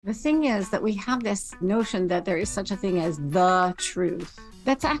The thing is that we have this notion that there is such a thing as the truth.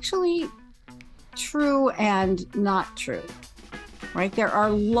 That's actually true and not true, right? There are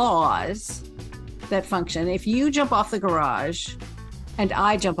laws that function. If you jump off the garage and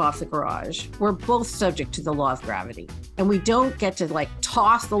I jump off the garage, we're both subject to the law of gravity. And we don't get to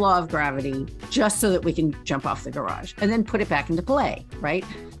toss the law of gravity just so that we can jump off the garage and then put it back into play, right?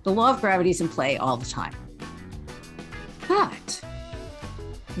 The law of gravity is in play all the time. But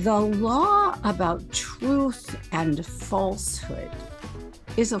the law about truth and falsehood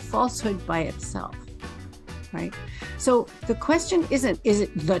is a falsehood by itself, right? So the question isn't, is it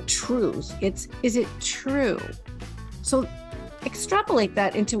the truth? It's, is it true? So extrapolate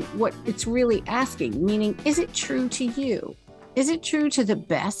that into what it's really asking, meaning, is it true to you? Is it true to the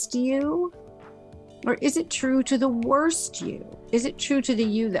best you? Or is it true to the worst you? Is it true to the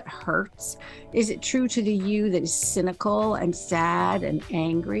you that hurts? Is it true to the you that is cynical and sad and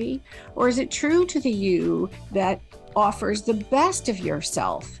angry? Or is it true to the you that offers the best of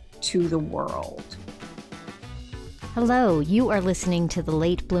yourself to the world? Hello, you are listening to the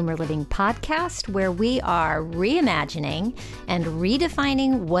Late Bloomer Living podcast, where we are reimagining and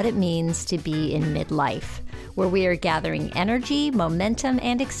redefining what it means to be in midlife, where we are gathering energy, momentum,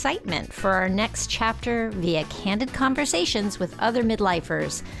 and excitement for our next chapter via candid conversations with other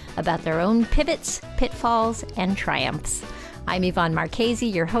midlifers about their own pivots, pitfalls, and triumphs. I'm Yvonne Marchese,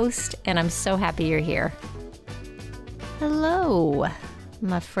 your host, and I'm so happy you're here. Hello,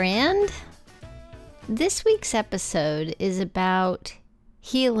 my friend. This week's episode is about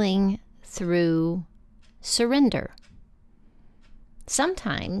healing through surrender.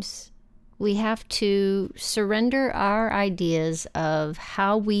 Sometimes we have to surrender our ideas of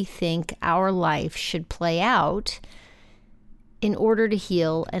how we think our life should play out in order to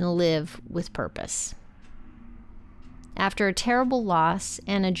heal and live with purpose. After a terrible loss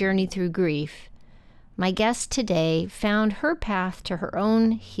and a journey through grief, my guest today found her path to her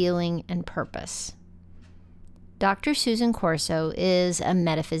own healing and purpose. Dr. Susan Corso is a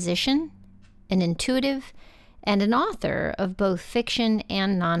metaphysician, an intuitive, and an author of both fiction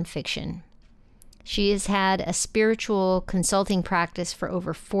and nonfiction. She has had a spiritual consulting practice for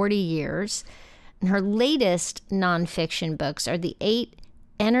over 40 years, and her latest nonfiction books are the 8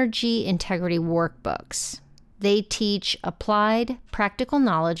 Energy Integrity Workbooks. They teach applied, practical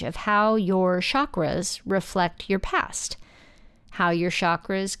knowledge of how your chakras reflect your past, how your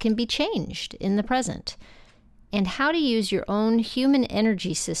chakras can be changed in the present, and how to use your own human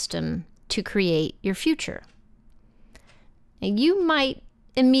energy system to create your future. And you might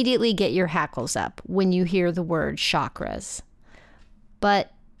immediately get your hackles up when you hear the word chakras, but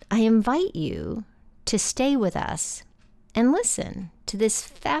I invite you to stay with us and listen to this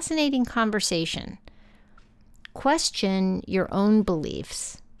fascinating conversation. Question your own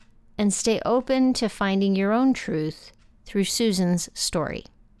beliefs and stay open to finding your own truth through Susan's story.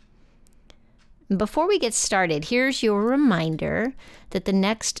 Before we get started, here's your reminder that the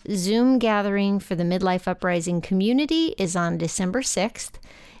next Zoom gathering for the Midlife Uprising community is on December 6th,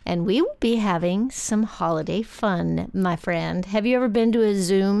 and we will be having some holiday fun, my friend. Have you ever been to a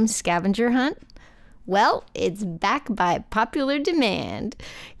Zoom scavenger hunt? Well, it's back by popular demand.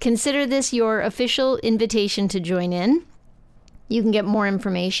 Consider this your official invitation to join in. You can get more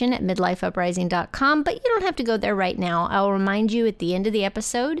information at midlifeuprising.com, but you don't have to go there right now. I'll remind you at the end of the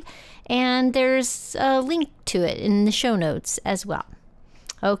episode, and there's a link to it in the show notes as well.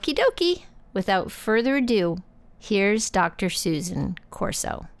 Okie dokie. Without further ado, here's Dr. Susan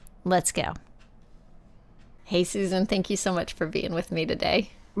Corso. Let's go. Hey, Susan, thank you so much for being with me today.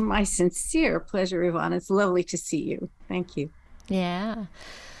 My sincere pleasure, Yvonne. It's lovely to see you. Thank you. Yeah.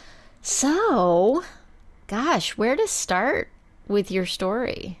 So, gosh, where to start with your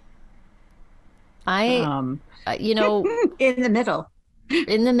story? In the middle.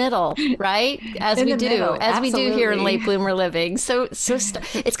 In the middle, right? As we do here in Late Bloomer Living. So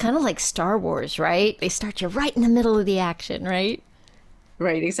it's kind of like Star Wars, right? They start you right in the middle of the action, right?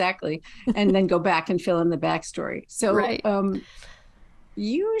 Right, exactly. And then go back and fill in the backstory. So right.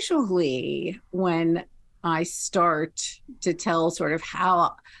 Usually when I start to tell sort of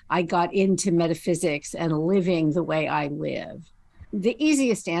how I got into metaphysics and living the way I live, the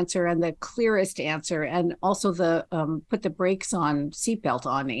easiest answer and the clearest answer, and also the put the brakes on, seatbelt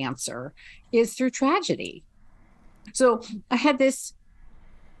on answer, is through tragedy. So I had this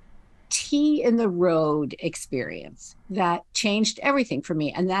T in the road experience that changed everything for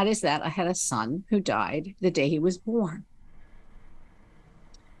me. And that is that I had a son who died the day he was born.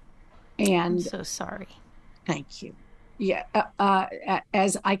 And I'm so sorry. Thank you. Yeah.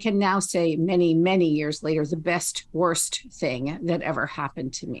 As I can now say many, many years later, the best, worst thing that ever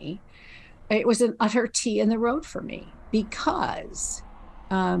happened to me. It was an utter T in the road for me because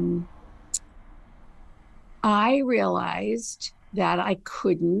I realized that I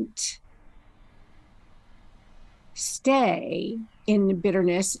couldn't stay in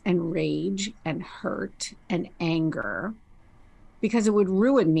bitterness and rage and hurt and anger because it would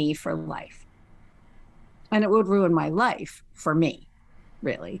ruin me for life. And it would ruin my life for me,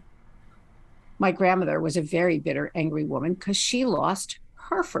 really. My grandmother was a very bitter, angry woman because she lost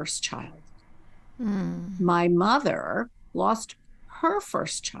her first child. My mother lost her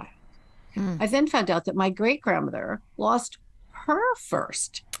first child. I then found out that my great grandmother lost her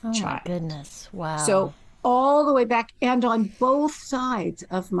first child. My goodness. Wow. So all the way back and on both sides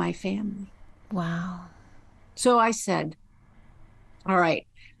of my family. Wow. So I said, all right,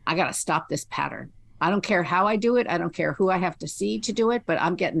 I got to stop this pattern. I don't care how I do it. I don't care who I have to see to do it, but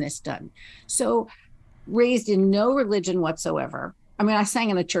I'm getting this done. So raised in no religion whatsoever. I mean, I sang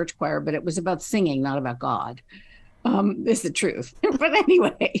in a church choir, but it was about singing, not about God. Is the truth. But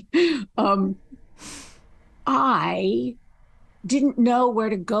anyway, I didn't know where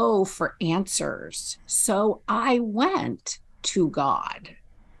to go for answers. So I went to God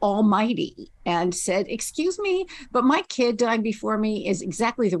Almighty and said, excuse me, but my kid dying before me is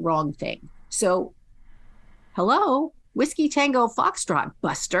exactly the wrong thing. So, hello, Whiskey Tango Foxtrot,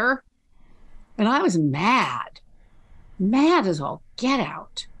 Buster. And I was mad as all get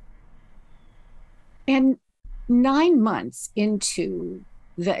out. And 9 months into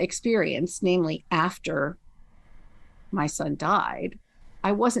the experience, namely after my son died,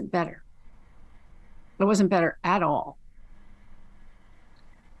 I wasn't better. I wasn't better at all.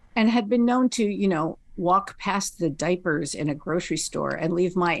 And had been known to, walk past the diapers in a grocery store and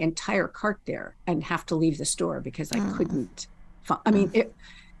leave my entire cart there and have to leave the store because I couldn't.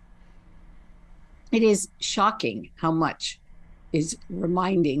 It is shocking how much is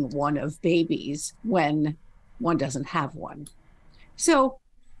reminding one of babies when one doesn't have one. So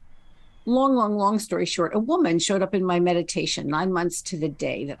long story short, a woman showed up in my meditation 9 months to the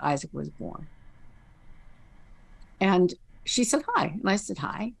day that Isaac was born. And she said, hi. And I said,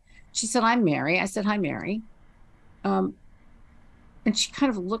 hi. She said, I'm Mary. I said, hi, Mary. And she kind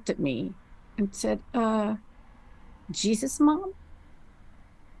of looked at me and said, Jesus, Mom?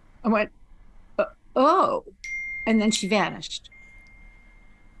 I went, oh. And then she vanished.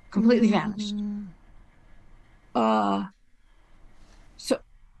 Completely vanished.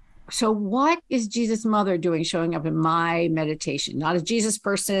 So what is Jesus' mother doing showing up in my meditation? Not a Jesus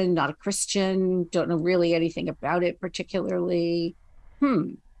person, not a Christian, don't know really anything about it particularly.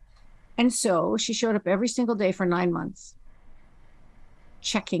 And so she showed up every single day for 9 months,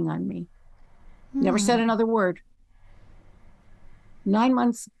 checking on me. Never said another word. 9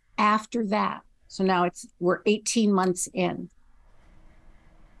 months after that. So now we're 18 months in.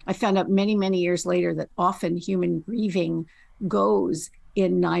 I found out many, many years later that often human grieving goes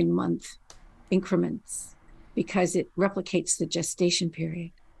in 9-month increments because it replicates the gestation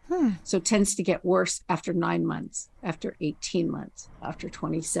period. So it tends to get worse after 9 months, after 18 months, after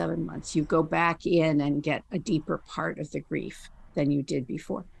 27 months. You go back in and get a deeper part of the grief than you did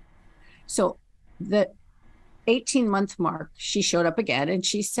before. So the 18-month mark, she showed up again and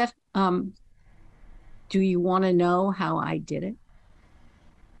she said, do you want to know how I did it?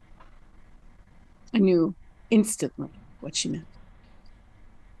 I knew instantly what she meant.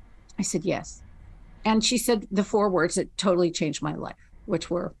 I said, yes. And she said the 4 words that totally changed my life, which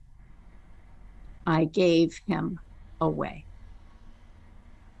were, I gave him away.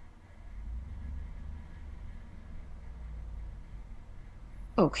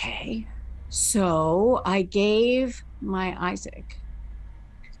 Okay, so I gave my Isaac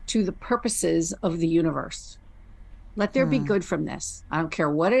to the purposes of the universe. Let there be good from this. I don't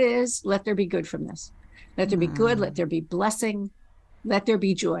care what it is. Let there be good from this. Let there be good. Let there be blessing. Let there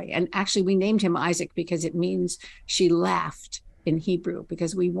be joy. And actually, we named him Isaac because it means she laughed in Hebrew,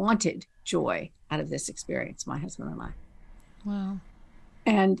 because we wanted joy out of this experience, my husband and I. Wow.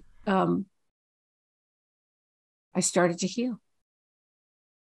 And I started to heal.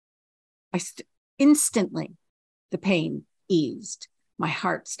 Instantly, the pain eased. My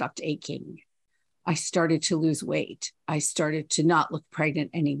heart stopped aching. I started to lose weight. I started to not look pregnant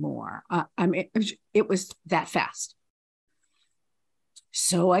anymore. It was that fast.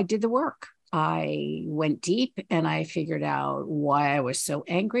 So I did the work. I went deep and I figured out why I was so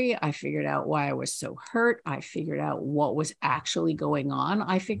angry. I figured out why I was so hurt. I figured out what was actually going on.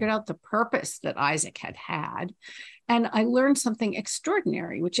 I figured out the purpose that Isaac had had. And I learned something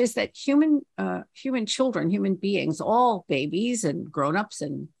extraordinary, which is that human children, human beings, all babies and grownups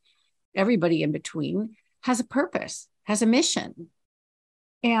and everybody in between, has a purpose, has a mission.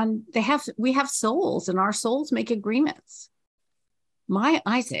 And we have souls, and our souls make agreements. My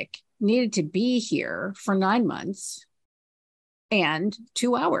Isaac needed to be here for 9 months and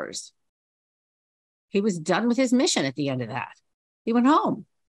 2 hours. He was done with his mission at the end of that. He went home.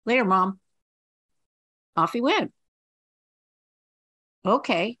 Later, Mom. Off he went.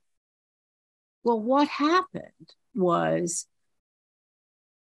 Okay. Well, what happened was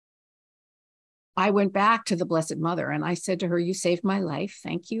I went back to the Blessed Mother and I said to her, you saved my life.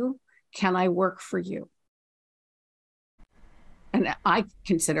 Thank you. Can I work for you? And I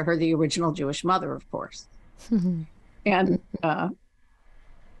consider her the original Jewish mother, of course. And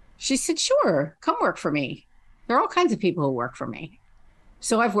she said, sure, come work for me. There are all kinds of people who work for me.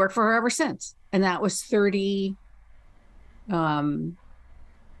 So I've worked for her ever since. And that was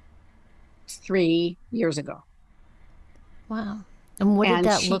 33 years ago. Wow. And what did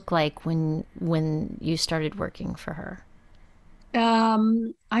that look like when you started working for her?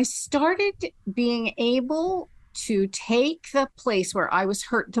 I started being able to take the place where I was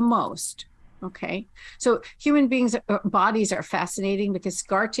hurt the most. Okay. So human beings' bodies are fascinating because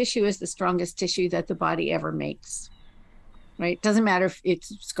scar tissue is the strongest tissue that the body ever makes. Right. Doesn't matter if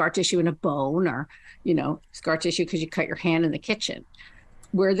it's scar tissue in a bone or, scar tissue because you cut your hand in the kitchen.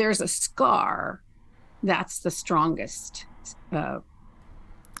 Where there's a scar, that's the strongest I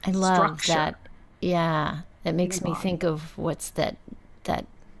love structure. that. Yeah. That makes me think of what's that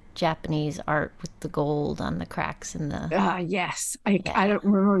Japanese art with the gold on the cracks in the... Yes. I don't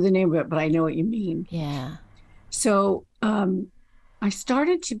remember the name of it, but I know what you mean. Yeah. So I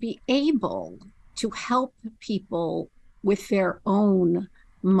started to be able to help people with their own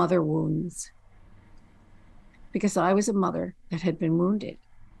mother wounds because I was a mother that had been wounded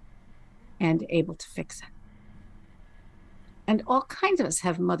and able to fix it. And all kinds of us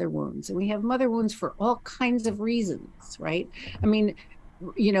have mother wounds, and we have mother wounds for all kinds of reasons, right? I mean,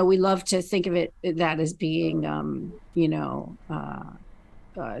 we love to think of that as being, the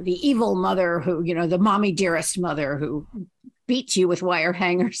evil mother who, the mommy dearest mother who beats you with wire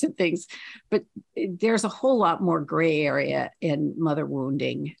hangers and things. But there's a whole lot more gray area in mother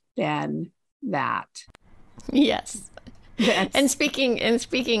wounding than that. Yes. And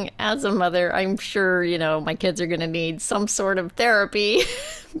speaking as a mother, I'm sure, my kids are going to need some sort of therapy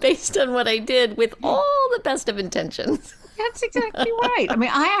based on what I did with all the best of intentions. That's exactly right. I mean,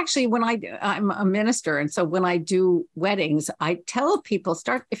 I'm a minister. And so when I do weddings, I tell people,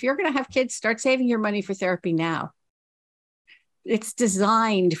 if you're going to have kids, start saving your money for therapy now. It's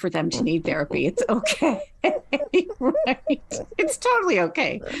designed for them to need therapy. It's okay. Right? It's totally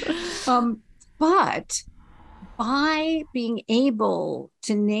okay. But by being able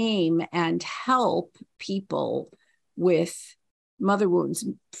to name and help people with mother wounds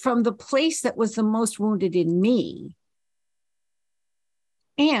from the place that was the most wounded in me.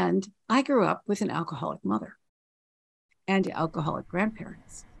 And I grew up with an alcoholic mother and alcoholic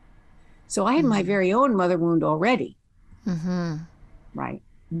grandparents. So I had my very own mother wound already. Mm-hmm. Right.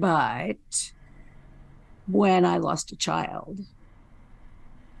 But when I lost a child,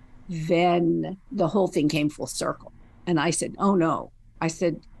 then the whole thing came full circle. And I said, oh, no. I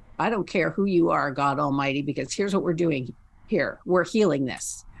said, I don't care who you are, God Almighty, because here's what we're doing here. We're healing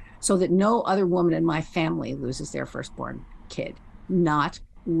this so that no other woman in my family loses their firstborn kid. Not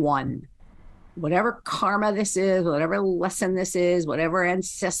one. Whatever karma this is, whatever lesson this is, whatever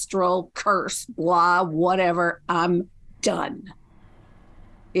ancestral curse, blah, whatever, I'm done.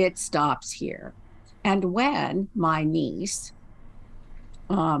 It stops here. And when my niece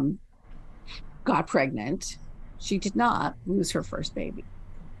got pregnant, she did not lose her first baby,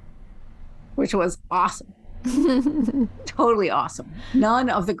 which was awesome. Totally awesome. None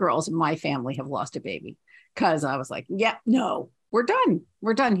of the girls in my family have lost a baby because I was like, no, we're done.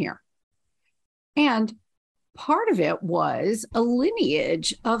 We're done here. And part of it was a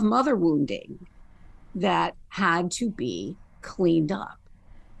lineage of mother wounding that had to be cleaned up.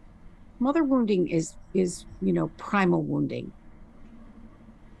 Mother wounding is primal wounding.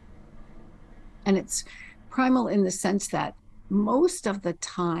 And it's primal in the sense that most of the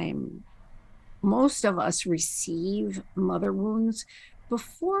time, most of us receive mother wounds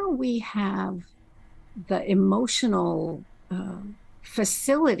before we have the emotional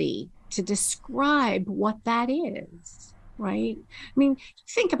facility to describe what that is, right? I mean,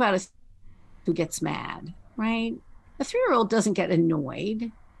 think about who gets mad, right? A 3-year-old doesn't get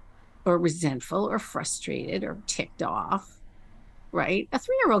annoyed or resentful or frustrated or ticked off, right? A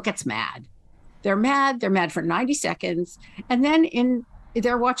 3-year-old gets mad. They're mad for 90 seconds. And then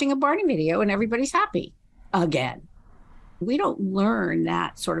they're watching a Barney video and everybody's happy again. We don't learn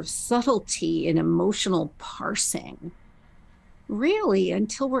that sort of subtlety in emotional parsing really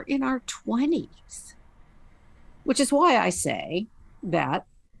until we're in our 20s, which is why I say that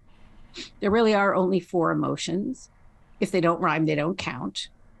there really are only 4 emotions. If they don't rhyme, they don't count.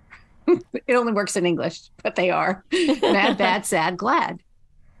 It only works in English, but they are mad, bad, sad, glad.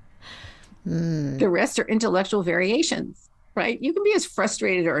 The rest are intellectual variations, right? You can be as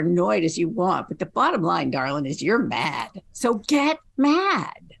frustrated or annoyed as you want, but the bottom line, darling, is you're mad. So get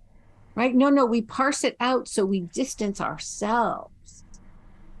mad, right? No, we parse it out so we distance ourselves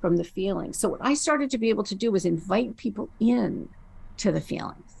from the feelings. So what I started to be able to do was invite people in to the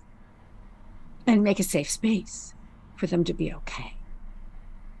feelings and make a safe space for them to be okay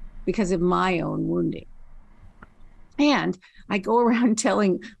because of my own wounding. And I go around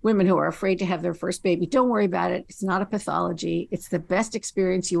telling women who are afraid to have their first baby, don't worry about it. It's not a pathology. It's the best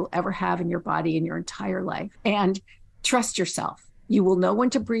experience you will ever have in your body in your entire life. And trust yourself. You will know when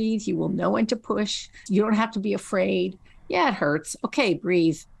to breathe. You will know when to push. You don't have to be afraid. Yeah, it hurts. Okay,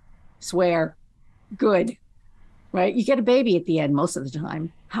 breathe. Swear. Good. Right? You get a baby at the end most of the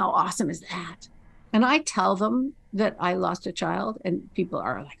time. How awesome is that? And I tell them that I lost a child, and people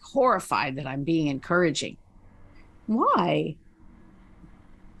are like horrified that I'm being encouraging. Why?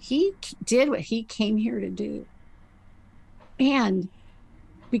 He did what he came here to do. And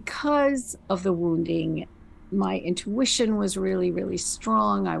because of the wounding, my intuition was really, really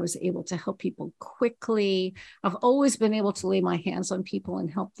strong. I was able to help people quickly. I've always been able to lay my hands on people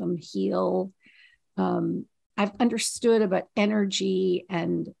and help them heal. I've understood about energy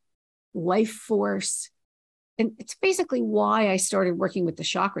and life force. And it's basically why I started working with the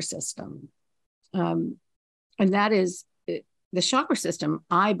chakra system. And that is the chakra system,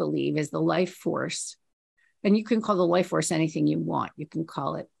 I believe, is the life force. And you can call the life force anything you want. You can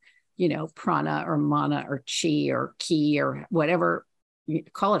call it, prana or mana or chi or ki or whatever. You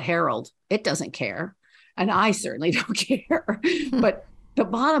call it Harold. It doesn't care. And I certainly don't care. But the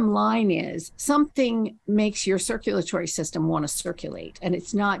bottom line is something makes your circulatory system want to circulate. And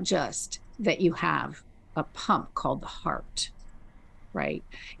it's not just that you have a pump called the heart. Right?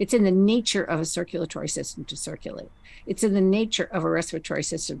 It's in the nature of a circulatory system to circulate. It's in the nature of a respiratory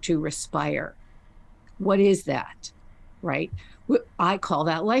system to respire. What is that? Right? I call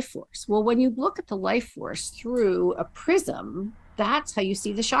that life force. Well, when you look at the life force through a prism, that's how you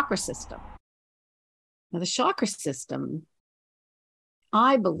see the chakra system. Now, the chakra system,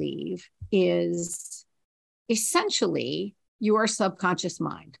 I believe, is essentially your subconscious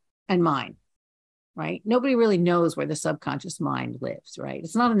mind and mine. Right? Nobody really knows where the subconscious mind lives, right?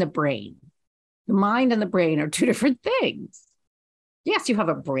 It's not in the brain. The mind and the brain are 2 different things. Yes, you have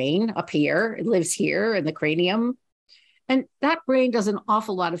a brain up here. It lives here in the cranium. And that brain does an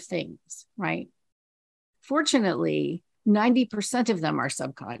awful lot of things, right? Fortunately, 90% of them are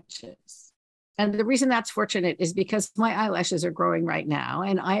subconscious. And the reason that's fortunate is because my eyelashes are growing right now,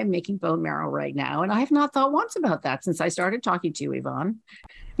 and I am making bone marrow right now. And I have not thought once about that since I started talking to you, Yvonne.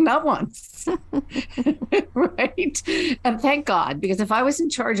 Not once. Right? And thank God, because if I was in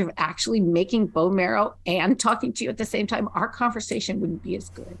charge of actually making bone marrow and talking to you at the same time, our conversation wouldn't be as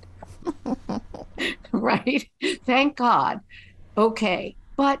good. Right? Thank God. Okay.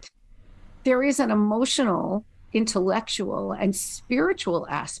 But there is an emotional, intellectual, and spiritual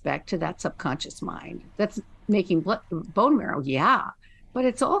aspect to that subconscious mind that's making bone marrow. Yeah. But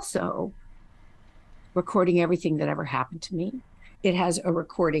it's also recording everything that ever happened to me. It has a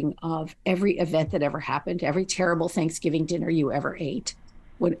recording of every event that ever happened, every terrible Thanksgiving dinner you ever ate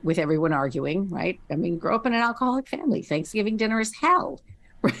with everyone arguing, right? I mean, grow up in an alcoholic family. Thanksgiving dinner is hell,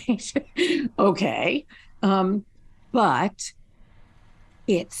 right? Okay. But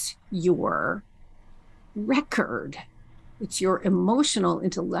it's your record. It's your emotional,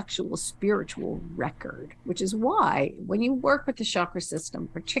 intellectual, spiritual record, which is why when you work with the chakra system,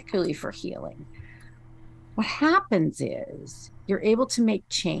 particularly for healing, what happens is you're able to make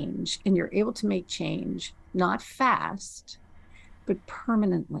change, and you're able to make change not fast, but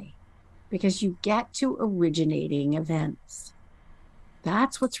permanently, because you get to originating events.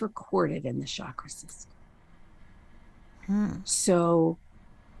 That's what's recorded in the chakra system. So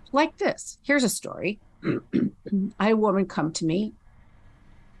like this, here's a story. I had a woman come to me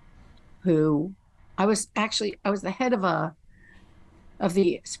who I was the head of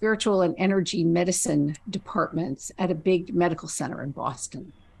the spiritual and energy medicine departments at a big medical center in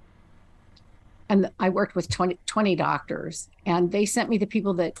Boston. and I worked with 20 doctors, and they sent me the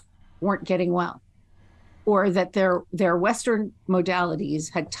people that weren't getting well, or that their Western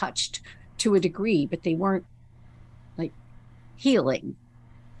modalities had touched to a degree, but they weren't like healing.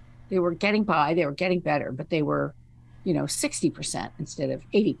 They were getting by, they were getting better, but they were, 60% instead of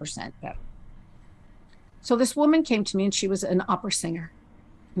 80% better. So this woman came to me, and she was an opera singer,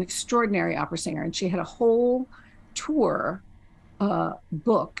 an extraordinary opera singer. And she had a whole tour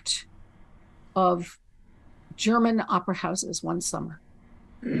booked of German opera houses one summer.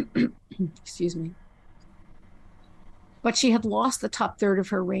 Excuse me. But she had lost the top third of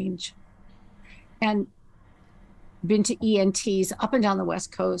her range and been to ENTs up and down the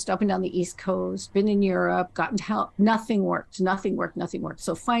West Coast, up and down the East Coast, been in Europe, gotten help. Nothing worked.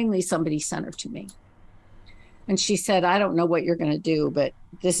 So finally somebody sent her to me. And she said, I don't know what you're going to do, but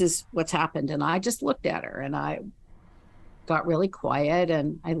this is what's happened. And I just looked at her, and I got really quiet,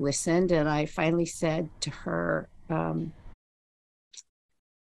 and I listened, and I finally said to her,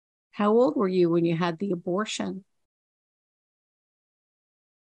 how old were you when you had the abortion?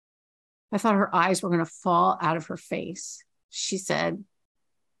 I thought her eyes were going to fall out of her face. She said,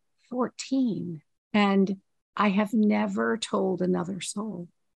 14. And I have never told another soul.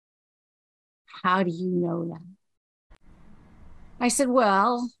 How do you know that? I said,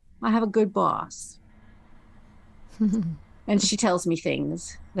 well, I have a good boss. And she tells me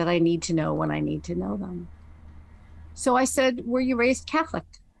things that I need to know when I need to know them. So I said, were you raised Catholic?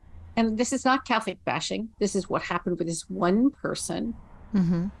 And this is not Catholic bashing. This is what happened with this one person.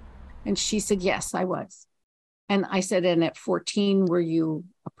 Mm-hmm. And she said, yes, I was. And I said, and at 14, were you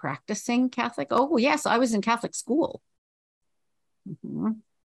a practicing Catholic? Oh, yes, I was in Catholic school. Mm-hmm.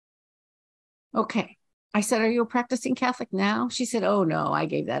 Okay. I said, are you a practicing Catholic now? She said, oh, no, I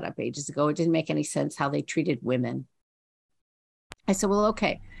gave that up ages ago. It didn't make any sense how they treated women. I said, well,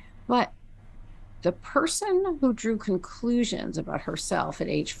 okay. But the person who drew conclusions about herself at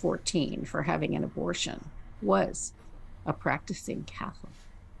age 14 for having an abortion was a practicing Catholic.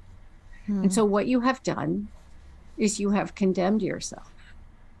 And so what you have done is you have condemned yourself.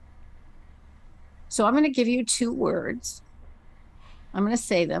 So I'm going to give you 2 words. I'm going to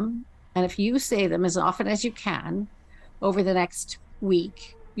say them. And if you say them as often as you can over the next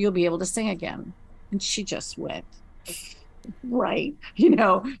week, you'll be able to sing again. And she just went, right.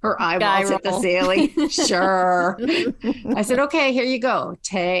 Her eyeballs hit the ceiling. Sure. I said, okay, here you go.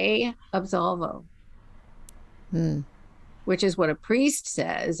 Te absolvo. Which is what a priest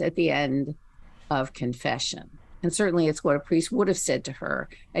says at the end of confession. And certainly it's what a priest would have said to her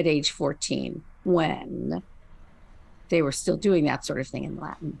at age 14 when they were still doing that sort of thing in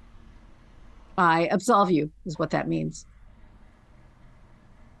Latin. I absolve you is what that means.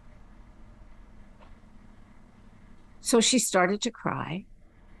 So she started to cry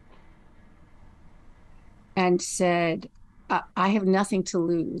and said, I have nothing to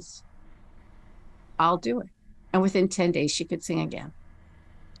lose. I'll do it. And within 10 days, she could sing again.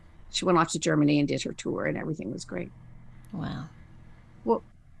 She went off to Germany and did her tour, and everything was great. Wow. Well,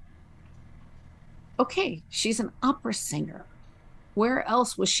 okay, she's an opera singer. Where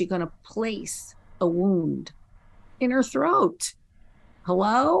else was she going to place a wound? In her throat.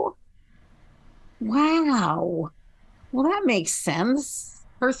 Hello? Wow. Well, that makes sense.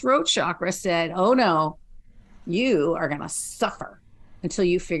 Her throat chakra said, oh, no, you are going to suffer until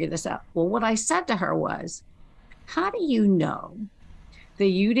you figure this out. Well, what I said to her was, how do you know that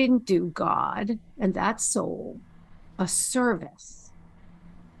you didn't do God and that soul a service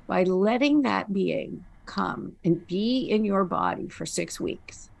by letting that being come and be in your body for 6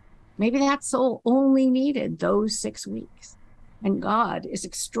 weeks? Maybe that soul only needed those 6 weeks, and God is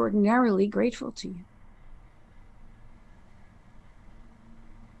extraordinarily grateful to you.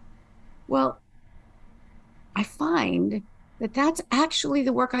 Well, I find that that's actually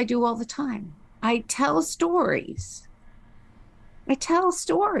the work I do all the time. I tell stories, but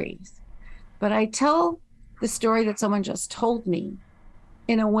I tell the story that someone just told me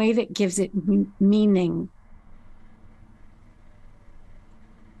in a way that gives it meaning.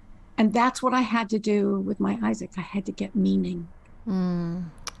 And that's what I had to do with my Isaac. I had to get meaning.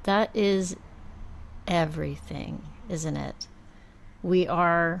 That is everything, isn't it? We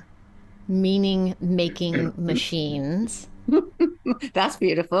are meaning-making machines. That's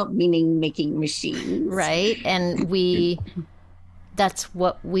beautiful. Meaning-making machines. Right? And that's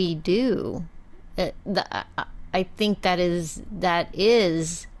what we do. I think that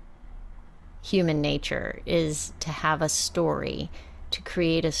is human nature, is to have a story, to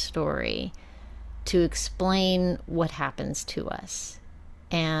create a story, to explain what happens to us.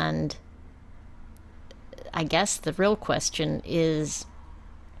 And I guess the real question is,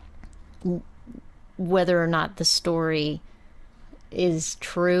 whether or not the story is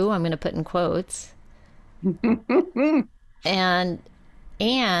true, I'm going to put in quotes, and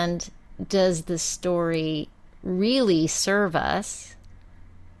does the story really serve us,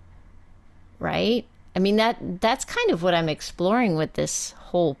 right? I mean, that's kind of what I'm exploring with this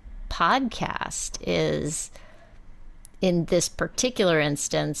whole podcast is, in this particular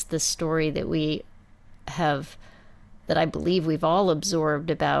instance, the story that we have, that I believe we've all absorbed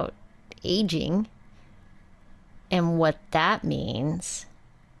about aging and what that means,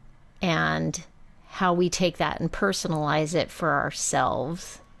 and how we take that and personalize it for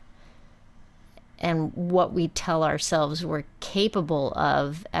ourselves, and what we tell ourselves we're capable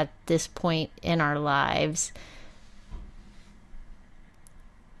of at this point in our lives.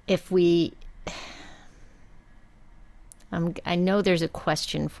 If we, I know there's a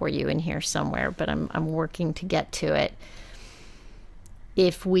question for you in here somewhere, but I'm working to get to it.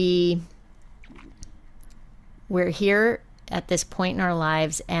 If we're here at this point in our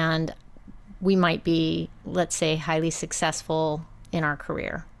lives, and we might be, let's say, highly successful in our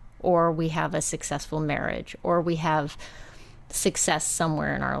career, or we have a successful marriage, or we have success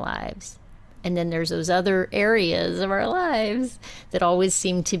somewhere in our lives. And then there's those other areas of our lives that always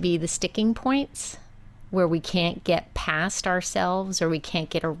seem to be the sticking points, where we can't get past ourselves, or we can't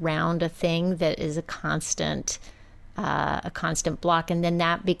get around a thing that is a constant block. And then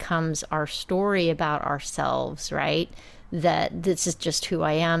that becomes our story about ourselves, right? That this is just who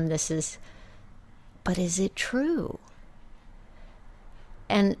I am. But is it true?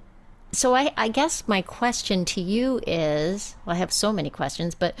 And so I guess my question to you is, well, I have so many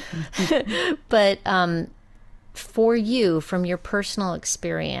questions, but for you, from your personal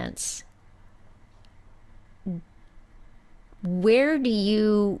experience, where do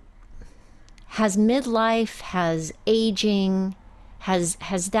you, has midlife, has aging, has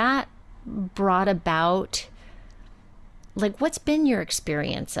that brought about, like, what's been your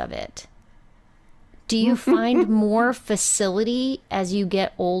experience of it? Do you find more facility as you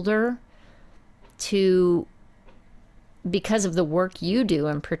get older because of the work you do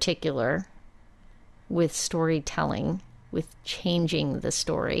in particular with storytelling, with changing the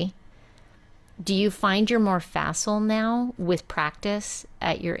story? Do you find you're more facile now with practice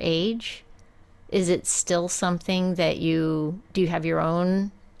at your age? Is it still something that do you have your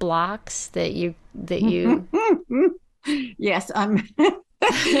own blocks that you Yes, I'm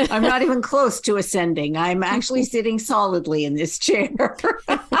not even close to ascending. I'm actually sitting solidly in this chair.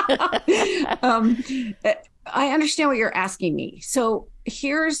 I understand what you're asking me. So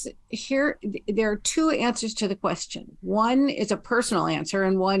there are two answers to the question. One is a personal answer,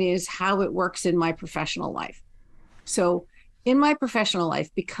 and one is how it works in my professional life. So in my professional life,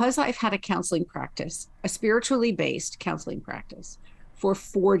 because I've had a counseling practice, a spiritually based counseling practice for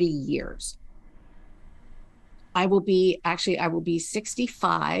 40 years, I will be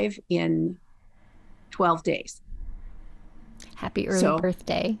 65 in 12 days. Happy early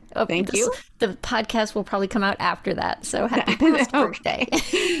birthday. Oh, thank you. The podcast will probably come out after that. So happy past birthday.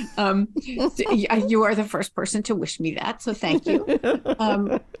 You are the first person to wish me that. So thank you.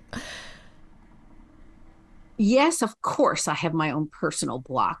 Yes, of course, I have my own personal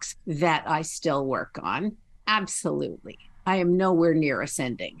blocks that I still work on. Absolutely. I am nowhere near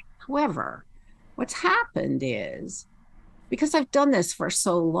ascending. However, what's happened is, because I've done this for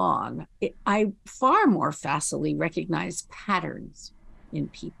so long, I far more facilely recognize patterns in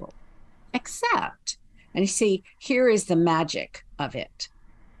people. Except, and you see, here is the magic of it.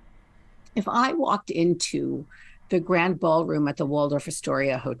 If I walked into the grand ballroom at the Waldorf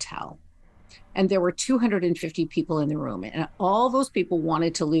Astoria Hotel, and there were 250 people in the room, and all those people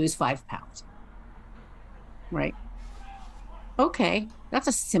wanted to lose 5 pounds, right? Okay, that's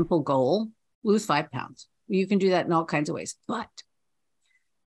a simple goal. Lose 5 pounds. You can do that in all kinds of ways, but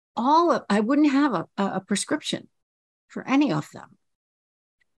I wouldn't have a prescription for any of them.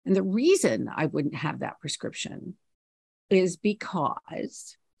 And the reason I wouldn't have that prescription is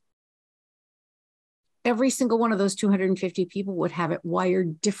because every single one of those 250 people would have it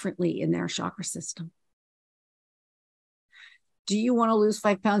wired differently in their chakra system. Do you want to lose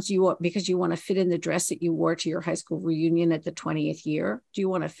 5 pounds? Because you want to fit in the dress that you wore to your high school reunion at the 20th year? Do you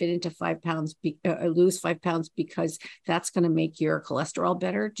want to fit into 5 pounds, lose 5 pounds because that's going to make your cholesterol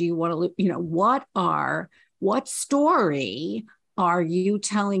better? Do you want to, what story are you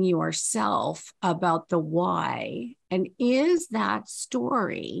telling yourself about the why? And is that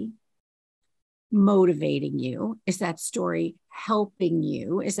story motivating you? Is that story helping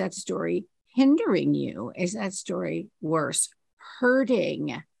you? Is that story hindering you? Is that story worse,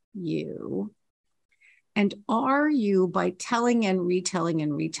 hurting you? And are you, by telling and retelling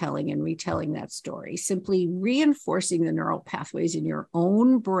and retelling and retelling that story, simply reinforcing the neural pathways in your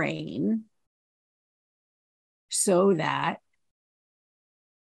own brain so that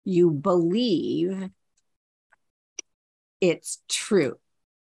you believe it's true,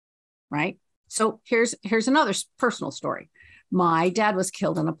 right? So here's another personal story. My dad was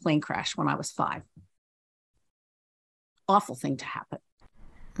killed in a plane crash when I was 5. Awful thing to happen.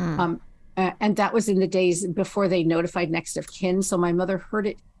 And that was in the days before they notified next of kin. So my mother heard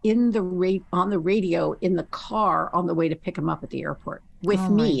it on the radio in the car on the way to pick him up at the airport with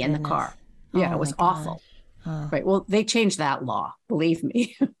me in the car. Yeah, it was awful. Right. Well, they changed that law, believe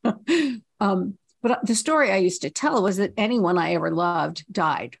me. But the story I used to tell was that anyone I ever loved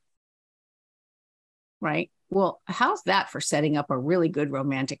died. Right. Well, how's that for setting up a really good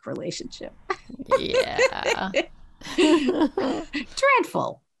romantic relationship? Yeah.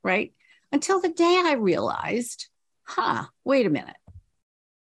 Dreadful, right? Until the day I realized, wait a minute.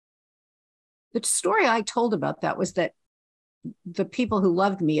 The story I told about that was that the people who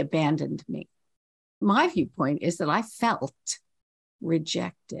loved me abandoned me. My viewpoint is that I felt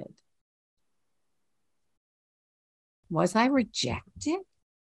rejected. Was I rejected?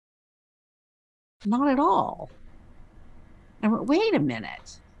 Not at all. I went, wait a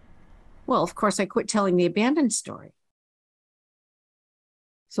minute. Well, of course, I quit telling the abandoned story.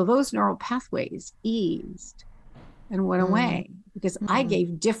 So those neural pathways eased and went away because I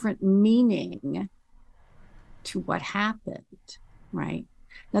gave different meaning to what happened, right?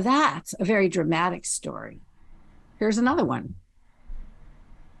 Now that's a very dramatic story. Here's another one.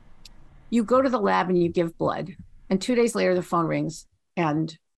 You go to the lab and you give blood, and 2 days later the phone rings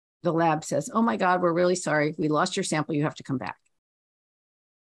and the lab says, oh my God, we're really sorry. We lost your sample. You have to come back.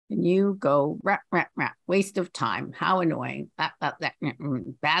 And you go, rat, waste of time. How annoying.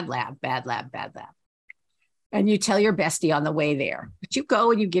 Bad lab. And you tell your bestie on the way there. But you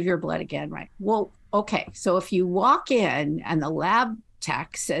go and you give your blood again, right? Well, okay. So if you walk in and the lab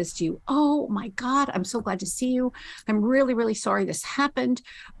tech says to you, oh my God, I'm so glad to see you. I'm really, really sorry this happened.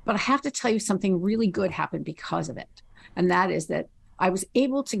 But I have to tell you something really good happened because of it. And that is that I was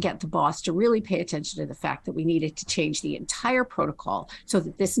able to get the boss to really pay attention to the fact that we needed to change the entire protocol so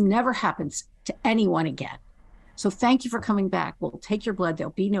that this never happens to anyone again. So thank you for coming back. We'll take your blood.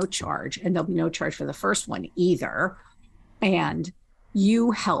 There'll be no charge, and there'll be no charge for the first one either. And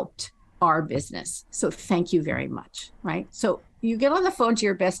you helped our business. So thank you very much, right? So you get on the phone to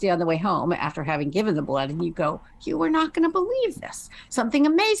your bestie on the way home after having given the blood and you go, you are not going to believe this. Something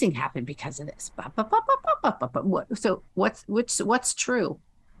amazing happened because of this. So what's true?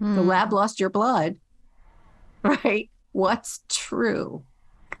 The lab lost your blood, right? What's true?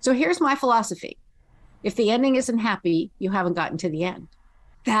 So here's my philosophy. If the ending isn't happy, you haven't gotten to the end.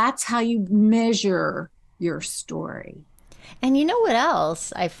 That's how you measure your story. And you know what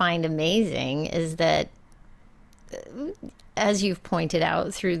else I find amazing is that, as you've pointed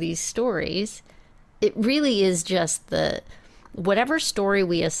out through these stories, it really is just whatever story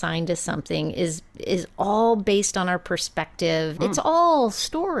we assign to something is all based on our perspective. It's all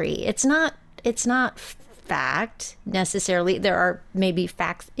story. It's not fact necessarily. There are maybe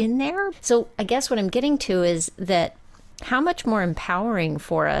facts in there. So I guess what I'm getting to is that how much more empowering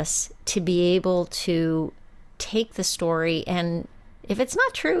for us to be able to take the story, and if it's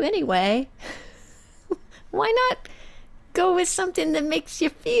not true anyway, why not go with something that makes you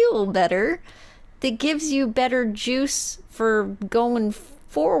feel better, that gives you better juice for going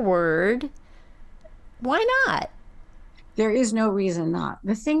forward? Why not? There is no reason not.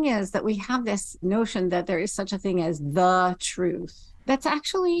 The thing is that we have this notion that there is such a thing as the truth. That's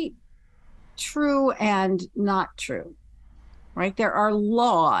actually true and not true, right? There are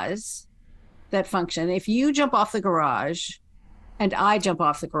laws that function. If you jump off the garage and I jump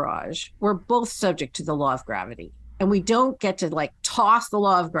off the garage, we're both subject to the law of gravity. And we don't get to toss the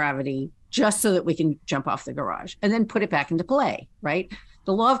law of gravity just so that we can jump off the garage and then put it back into play, right?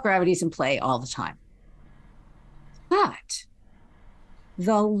 The law of gravity is in play all the time. But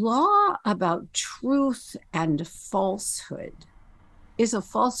the law about truth and falsehood is a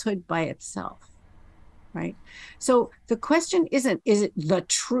falsehood by itself, right? So the question isn't, is it the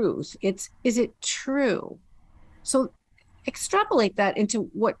truth? It's, is it true? So extrapolate that into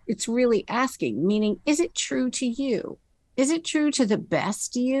what it's really asking, meaning, is it true to you? Is it true to the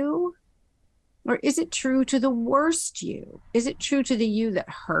best you? Or is it true to the worst you? Is it true to the you that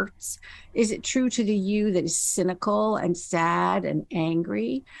hurts? Is it true to the you that is cynical and sad and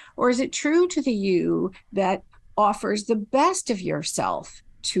angry? Or is it true to the you that offers the best of yourself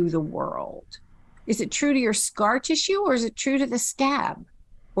to the world? Is it true to your scar tissue, or is it true to the scab?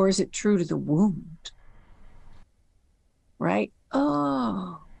 Or is it true to the wound? right?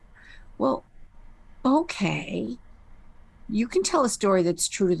 Oh, well, okay. You can tell a story that's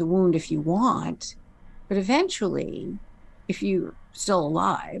true to the wound if you want, but eventually, if you're still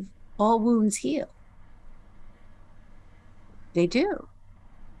alive, all wounds heal. They do.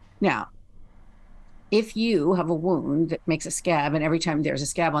 Now, if you have a wound that makes a scab, and every time there's a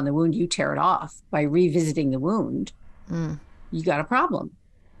scab on the wound, you tear it off by revisiting the wound, you got a problem,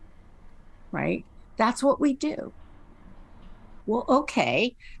 right? That's what we do. Well,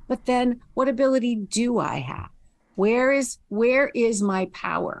 okay, but then what ability do I have? Where is my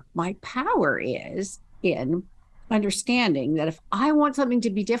power? My power is in understanding that if I want something to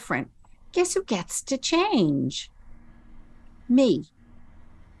be different, guess who gets to change? Me.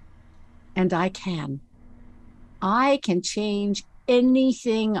 And I can change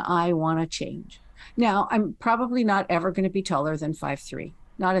anything I want to change. Now, I'm probably not ever going to be taller than 5'3",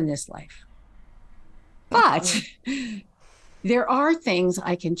 not in this life. But there are things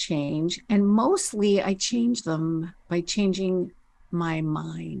I can change, and mostly I change them by changing my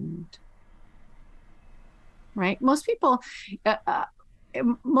mind. Right? Most people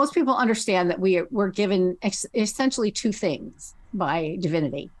understand that we're given essentially two things by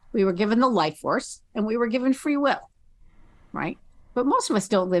divinity. We were given the life force and we were given free will, right? But most of us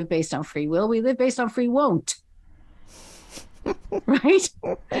don't live based on free will. We live based on free won't, right?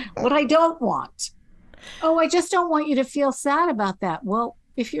 What I don't want. Oh, I just don't want you to feel sad about that. Well,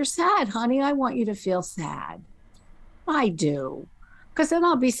 if you're sad, honey, I want you to feel sad. I do. Because then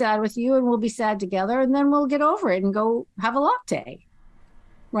I'll be sad with you and we'll be sad together and then we'll get over it and go have a latte,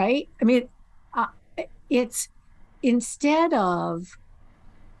 right? I mean, it's instead of,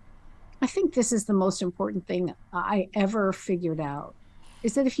 I think this is the most important thing I ever figured out,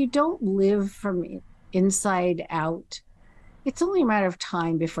 is that if you don't live from inside out, it's only a matter of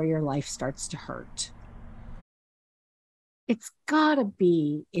time before your life starts to hurt. It's gotta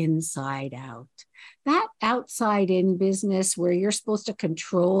be inside out. That outside in business where you're supposed to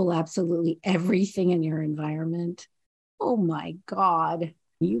control absolutely everything in your environment. Oh my God,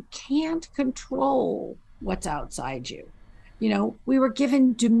 you can't control what's outside you. You know, we were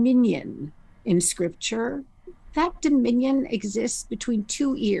given dominion in scripture. That dominion exists between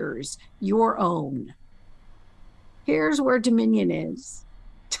two ears, your own. Here's where dominion is.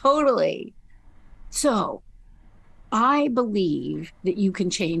 Totally. So I believe that you can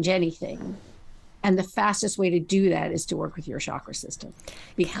change anything. And the fastest way to do that is to work with your chakra system.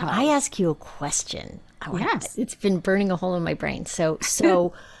 Because can I ask you a question? Yes. It's been burning a hole in my brain. So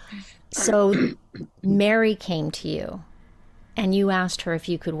Mary came to you and you asked her if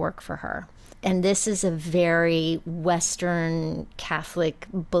you could work for her. And this is a very Western Catholic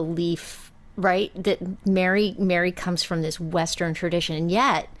belief, right? That Mary comes from this Western tradition. And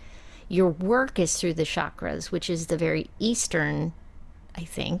yet your work is through the chakras, which is the very Eastern, I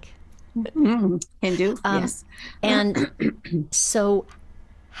think. Hindu, yes. And so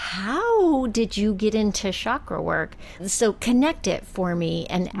how did you get into chakra work? So connect it for me.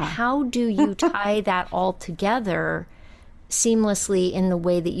 And how do you tie that all together seamlessly in the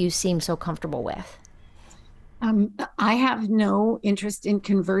way that you seem so comfortable with? I have no interest in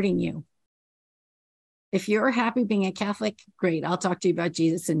converting you. If you're happy being a Catholic, great. I'll talk to you about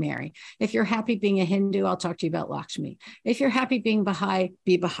Jesus and Mary. If you're happy being a Hindu, I'll talk to you about Lakshmi. If you're happy being Baha'i,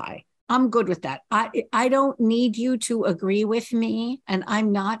 be Baha'i. I'm good with that. I don't need you to agree with me, and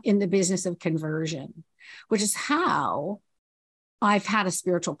I'm not in the business of conversion, which is how I've had a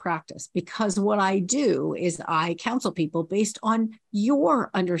spiritual practice, because what I do is I counsel people based on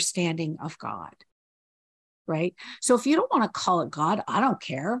your understanding of God, right? So if you don't want to call it God, I don't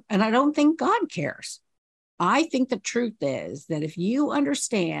care, and I don't think God cares. I think the truth is that if you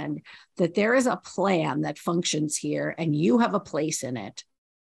understand that there is a plan that functions here and you have a place in it,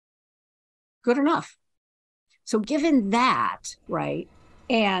 good enough. So given that, right,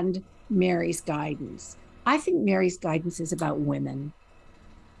 and Mary's guidance, I think Mary's guidance is about women.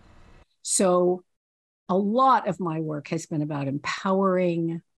 So a lot of my work has been about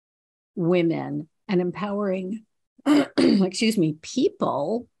empowering women and empowering,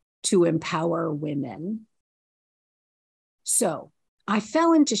 people to empower women. So I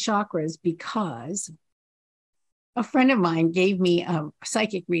fell into chakras because a friend of mine gave me a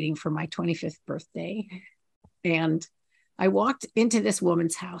psychic reading for my 25th birthday. And I walked into this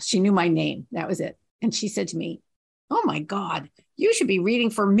woman's house. She knew my name. That was it. And she said to me, "Oh my God, you should be reading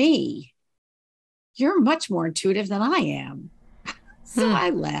for me. You're much more intuitive than I am." So I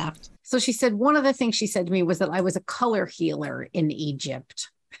laughed. So she said, one of the things she said to me was that I was a color healer in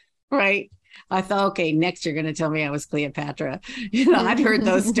Egypt, right? I thought, okay, next you're going to tell me I was Cleopatra. I've heard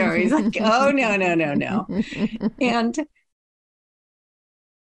those stories. Like, oh, no. And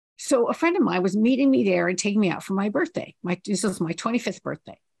So a friend of mine was meeting me there and taking me out for my birthday. This was my 25th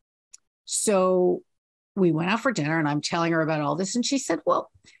birthday. So we went out for dinner and I'm telling her about all this. And she said, well,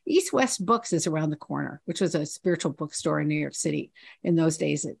 East West Books is around the corner, which was a spiritual bookstore in New York City in those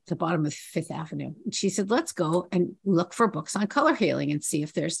days at the bottom of Fifth Avenue. And she said, let's go and look for books on color healing and see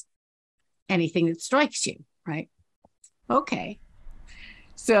if there's anything that strikes you, right? Okay.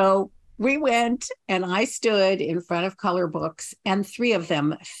 So we went and I stood in front of color books and 3 of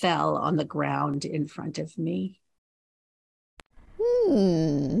them fell on the ground in front of me.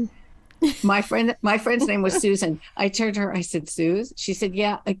 My friend's name was Susan. I turned to her, I said, Suze? She said,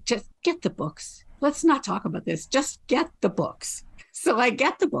 yeah, just get the books. Let's not talk about this. Just get the books. So I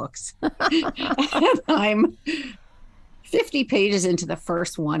get the books. And I'm 50 pages into the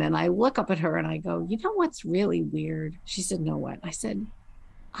first one. And I look up at her and I go, you know what's really weird? She said, no, what? I said,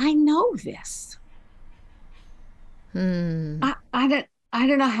 I know this. I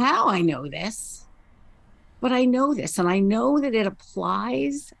don't know how I know this, but I know this. And I know that it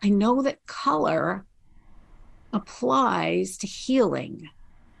applies. I know that color applies to healing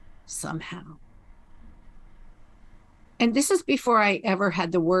somehow. And this is before I ever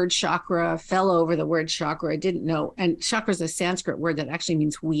had the word chakra, fell over the word chakra. I didn't know. And chakra is a Sanskrit word that actually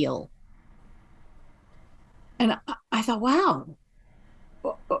means wheel. And I thought, wow,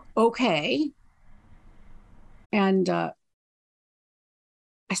 okay. And I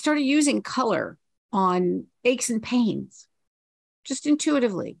started using color on aches and pains, just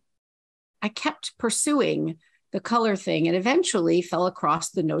intuitively. I kept pursuing the color thing and eventually fell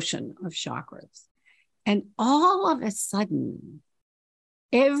across the notion of chakras. And all of a sudden,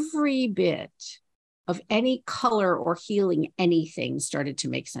 every bit of any color or healing anything started to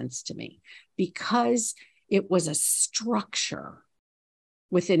make sense to me because it was a structure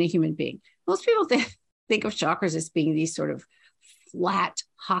within a human being. Most people think of chakras as being these sort of flat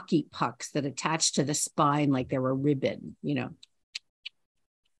hockey pucks that attach to the spine like they're a ribbon, you know.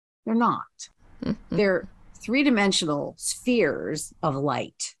 They're not. They're 3-dimensional spheres of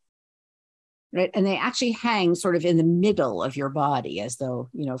light. Right. And they actually hang sort of in the middle of your body as though,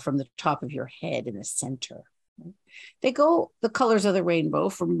 you know, from the top of your head in the center. They go the colors of the rainbow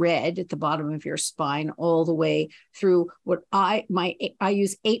from red at the bottom of your spine all the way through what I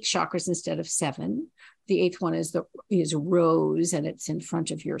use 8 chakras instead of 7. The 8th one is rose and it's in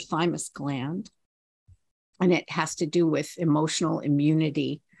front of your thymus gland. And it has to do with emotional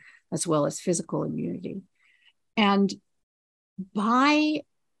immunity as well as physical immunity. And by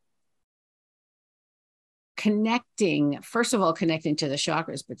first of all, connecting to the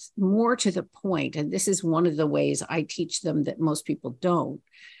chakras, but more to the point, and this is one of the ways I teach them that most people don't,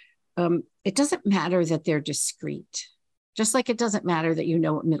 it doesn't matter that they're discrete, just like it doesn't matter that you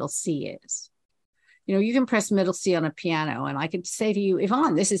know what middle C is. You know, you can press middle C on a piano and I could say to you,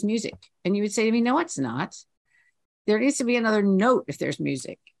 Yvonne, this is music. And you would say to me, no, it's not. There needs to be another note if there's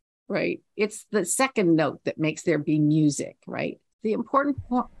music, right? It's the second note that makes there be music, right? The important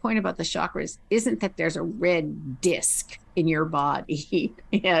point about the chakras isn't that there's a red disc in your body.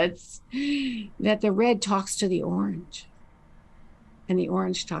 It's that the red talks to the orange, and the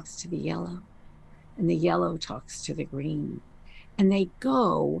orange talks to the yellow, and the yellow talks to the green. And they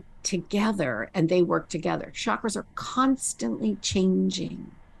go together and they work together. Chakras are constantly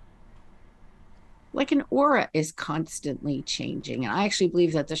changing. Like an aura is constantly changing. And I actually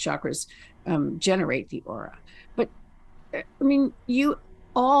believe that the chakras generate the aura. But I mean,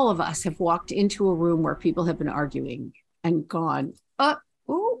 all of us have walked into a room where people have been arguing and gone, I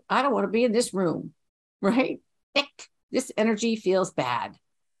don't want to be in this room, right? This energy feels bad.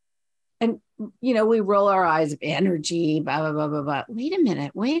 And, you know, we roll our eyes, energy, blah, blah, blah, blah, blah. Wait a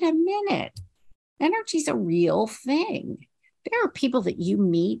minute. Energy's a real thing. There are people that you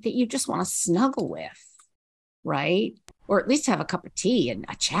meet that you just want to snuggle with, right? Or at least have a cup of tea and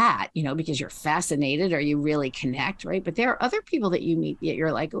a chat, you know, because you're fascinated or you really connect, right? But there are other people that you meet that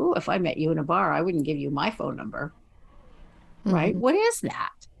you're like, if I met you in a bar, I wouldn't give you my phone number, right? What is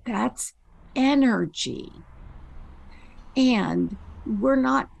that? That's energy. And we're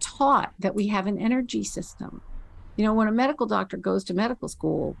not taught that we have an energy system. You know, when a medical doctor goes to medical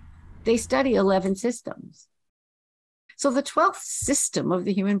school, they study 11 systems. So the 12th system of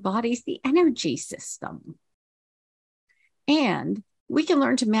the human body is the energy system. And we can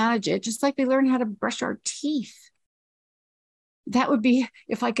learn to manage it just like we learn how to brush our teeth. That would be,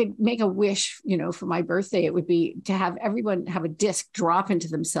 if I could make a wish, you know, for my birthday, it would be to have everyone have a disc drop into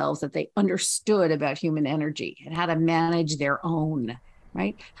themselves that they understood about human energy and how to manage their own,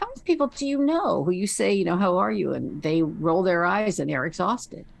 right? How many people do you know who you say, you know, how are you? And they roll their eyes and they're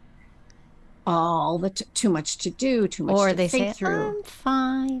exhausted. all the too much to do, too much Or to they think say, through. I'm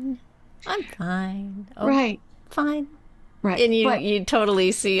fine. Oh, Right, fine. right. And But you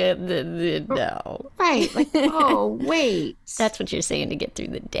totally see it. No. right, like, oh, wait. That's what you're saying to get through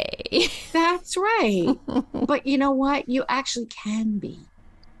the day. That's right. But you know what? You actually can be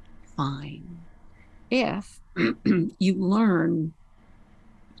fine if you learn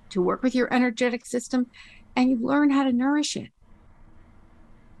to work with your energetic system and you learn how to nourish it.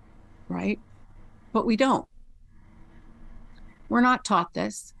 Right. But we don't. We're not taught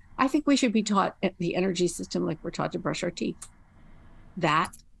this. I think we should be taught the energy system like we're taught to brush our teeth.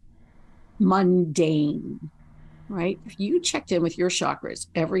 That mundane, right? If you checked in with your chakras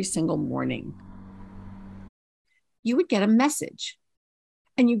every single morning, you would get a message,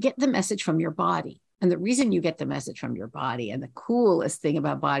 and you get the message from your body. And the reason you get the message from your body, and the coolest thing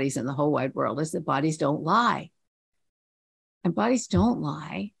about bodies in the whole wide world, is that bodies don't lie. And bodies don't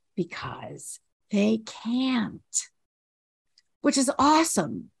lie because they can't, which is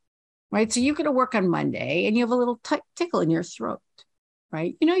awesome, right? So you go to work on Monday and you have a little tickle in your throat,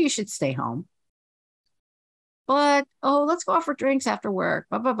 right? You know you should stay home. But, oh, let's go out for drinks after work.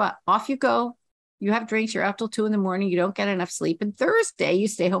 Blah, blah, blah. Off you go. You have drinks. You're out till 2 a.m. You don't get enough sleep. And Thursday, you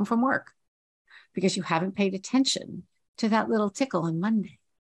stay home from work because you haven't paid attention to that little tickle on Monday,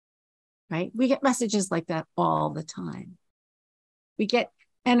 right? We get messages like that all the time. We get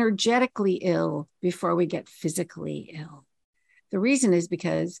energetically ill before we get physically ill. The reason is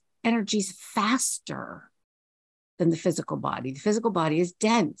because energy's faster than the physical body. The physical body is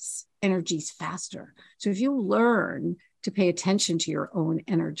dense. Energy's faster. So if you learn to pay attention to your own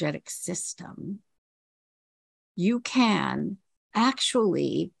energetic system, you can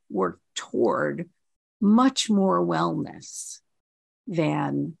actually work toward much more wellness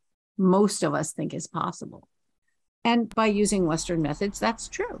than most of us think is possible. And by using Western methods, that's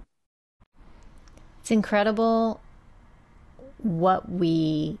true. It's incredible what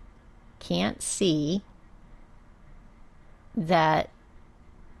we can't see, that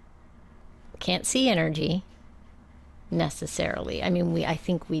can't see energy necessarily. I mean, I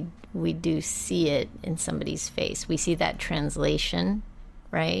think we do see it in somebody's face. We see that translation,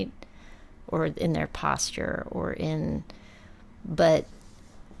 right? Or in their posture but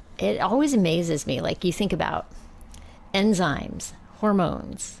it always amazes me. Like, you think about enzymes,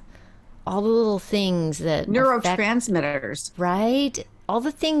 hormones, all the little things that neurotransmitters, right? All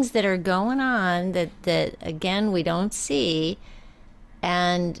the things that are going on that again we don't see.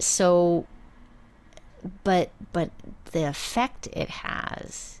 And so but the effect it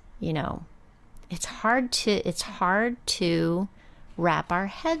has, it's hard to wrap our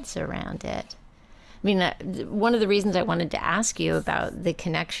heads around it. I mean, one of the reasons I wanted to ask you about the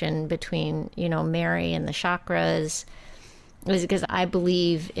connection between, Mary and the chakras is because I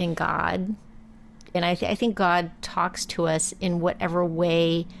believe in God. And I think God talks to us in whatever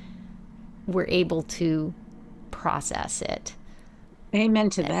way we're able to process it. Amen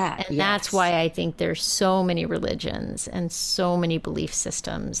to that. And yes. That's why I think there's so many religions and so many belief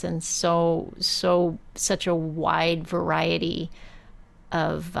systems and such a wide variety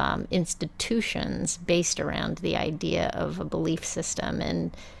of institutions based around the idea of a belief system.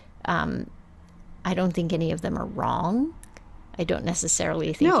 And I don't think any of them are wrong. I don't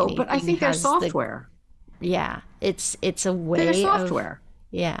necessarily think. No, but I think they're software. It's a way. They're software.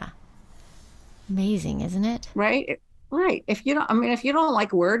 Amazing, isn't it? Right. If you don't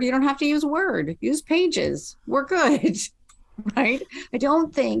like Word, you don't have to use Word. Use Pages. We're good. Right. I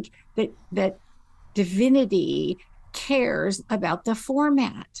don't think that divinity cares about the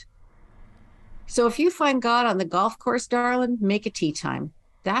format. So if you find God on the golf course, darling, make a tea time.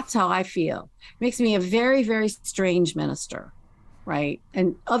 That's how I feel. It makes me a very, very strange minister, right?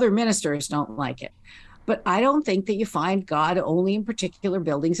 And other ministers don't like it. But I don't think that you find God only in particular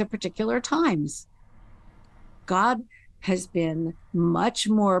buildings at particular times. God has been much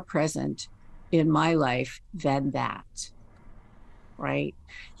more present in my life than that, right?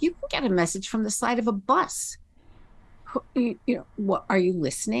 You can get a message from the side of a bus. What are you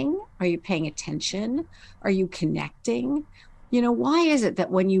listening? Are you paying attention? Are you connecting? Why is it that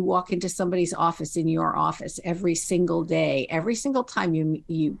when you walk into somebody's office, in your office, every single day, every single time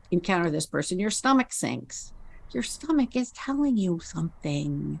you encounter this person, your stomach sinks? Your stomach is telling you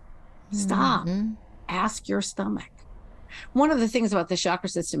something. Stop. Mm-hmm. Ask your stomach. One of the things about the chakra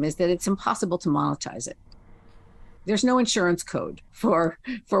system is that it's impossible to monetize it. There's no insurance code for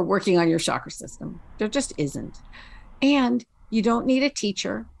working on your chakra system. There just isn't. And you don't need a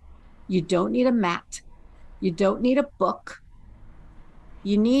teacher. You don't need a mat. You don't need a book.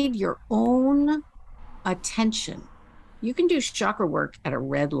 You need your own attention. You can do chakra work at a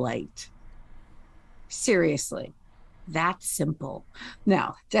red light. Seriously, that simple.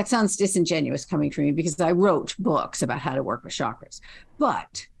 Now, that sounds disingenuous coming from me because I wrote books about how to work with chakras.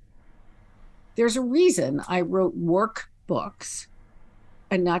 But there's a reason I wrote workbooks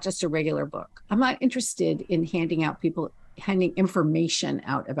and not just a regular book. I'm not interested in handing information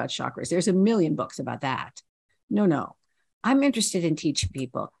out about chakras. There's a million books about that. No. I'm interested in teaching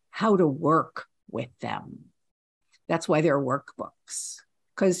people how to work with them. That's why there are workbooks,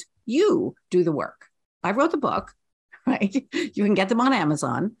 because you do the work. I wrote the book, right? You can get them on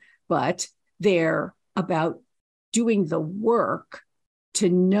Amazon, but they're about doing the work to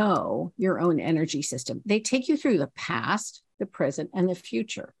know your own energy system. They take you through the past, the present, and the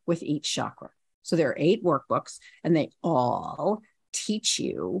future with each chakra. So there are 8 workbooks, and they all teach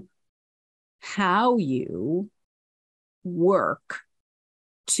you how you work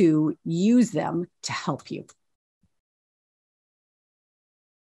to use them to help you.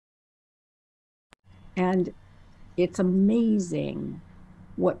 And it's amazing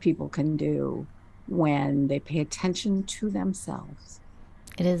what people can do when they pay attention to themselves.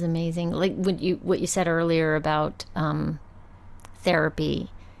 It is amazing. Like what you said earlier about therapy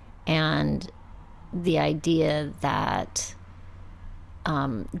and the idea that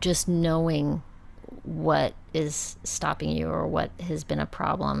just knowing what is stopping you or what has been a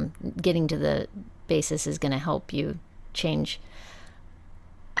problem, getting to the basis is going to help you change.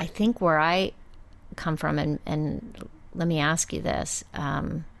 I think where I come from, and let me ask you this,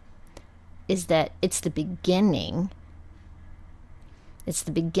 is that it's the beginning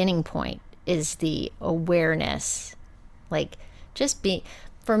point, is the awareness. Like, just be,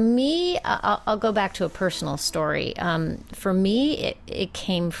 for me, I'll go back to a personal story. For me, it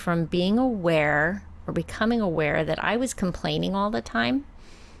came from being aware or becoming aware that I was complaining all the time,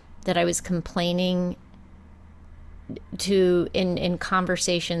 that I was complaining in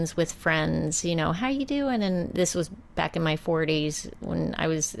conversations with friends, how you doing? And this was back in my 40s when I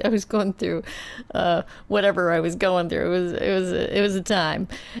was going through whatever I was going through. It was a time,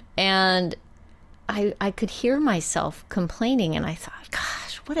 and I could hear myself complaining, and I thought,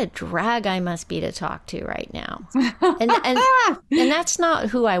 gosh, what a drag I must be to talk to right now. And that's not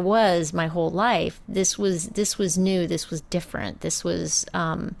who I was my whole life. This was new. This was different. This was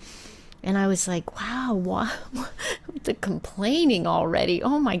and I was like, wow, what the complaining already.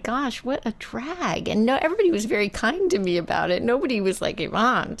 Oh my gosh, what a drag. And no, everybody was very kind to me about it. Nobody was like,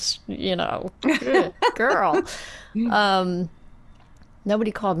 Yvonne, girl.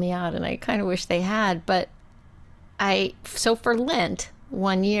 Nobody called me out, and I kind of wish they had. But so for Lent,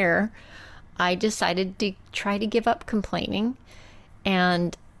 one year, I decided to try to give up complaining.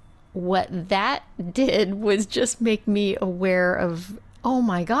 And what that did was just make me aware of, oh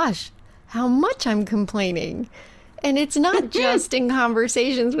my gosh, how much I'm complaining. And it's not just in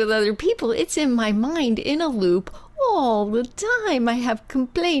conversations with other people, it's in my mind in a loop all the time. I have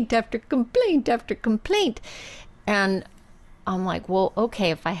complaint after complaint after complaint. And I'm like, well,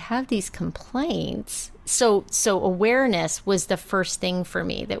 okay, if I have these complaints, so awareness was the first thing for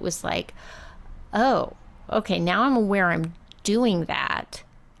me that was like, oh, okay, now I'm aware I'm doing that.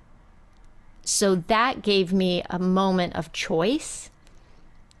 So that gave me a moment of choice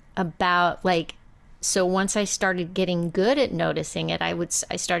about, like, so once I started getting good at noticing it, I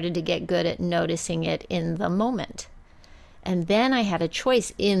started to get good at noticing it in the moment. And then I had a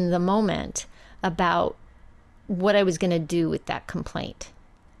choice in the moment about what I was going to do with that complaint.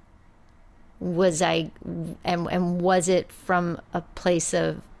 Was it from a place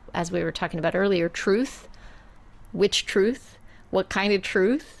of, as we were talking about earlier, truth? Which truth? What kind of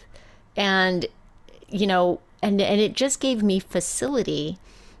truth? And, and it just gave me facility.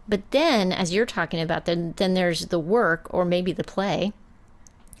 But then, as you're talking about, then there's the work, or maybe the play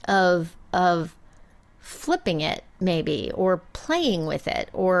of flipping it, maybe, or playing with it,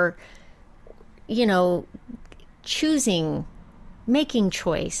 or, choosing, making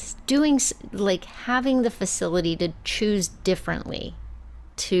choice, having the facility to choose differently,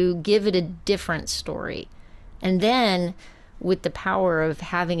 to give it a different story. And then with the power of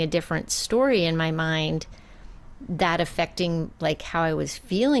having a different story in my mind, that affecting like how I was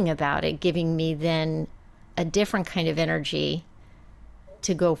feeling about it, giving me then a different kind of energy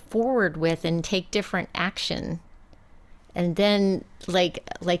to go forward with and take different action. And then like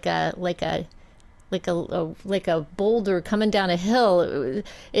a boulder coming down a hill,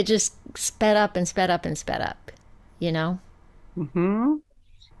 it just sped up and sped up and sped up, Mm-hmm.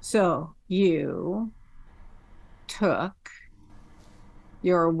 So you took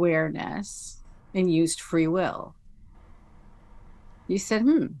your awareness and used free will. You said,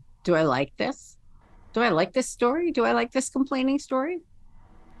 do I like this? Do I like this story? Do I like this complaining story?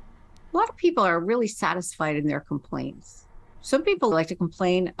 A lot of people are really satisfied in their complaints. Some people like to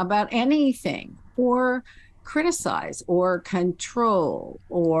complain about anything or criticize or control,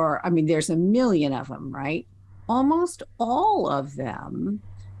 or, I mean, there's a million of them, right? Almost all of them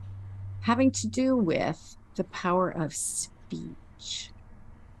having to do with the power of speech.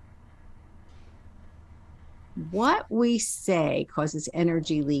 What we say causes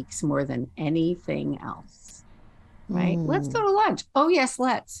energy leaks more than anything else, right? Let's go to lunch. Oh, yes,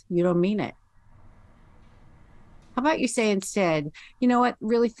 let's. You don't mean it. How about you say instead, you know what,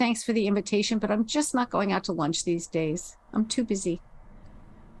 really, thanks for the invitation, but I'm just not going out to lunch these days. I'm too busy.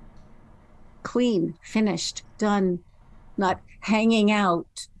 Clean, finished, done, not hanging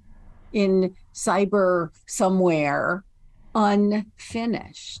out in cyber somewhere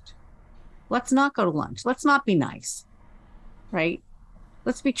unfinished. Let's not go to lunch. Let's not be nice, right?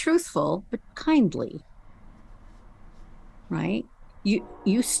 Let's be truthful, but kindly, right?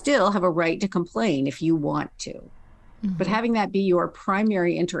 You still have a right to complain if you want to. But having that be your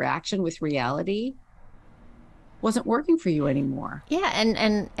primary interaction with reality wasn't working for you anymore. Yeah,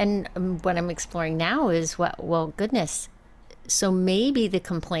 and what I'm exploring now is well, goodness. So maybe the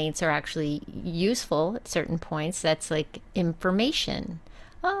complaints are actually useful at certain points. That's like information.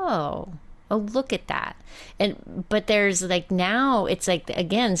 Oh, look at that. But there's like, now it's like,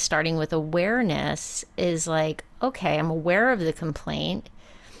 again, starting with awareness is like, okay, I'm aware of the complaint.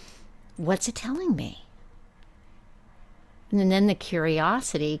 What's it telling me? And then the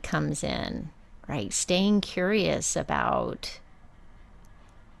curiosity comes in, right? Staying curious about,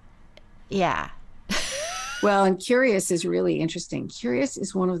 yeah. Well, and curious is really interesting. Curious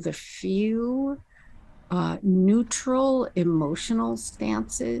is one of the few neutral emotional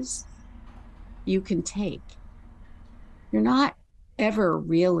stances you can take. You're not ever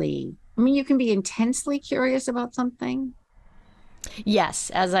really, I mean, you can be intensely curious about something.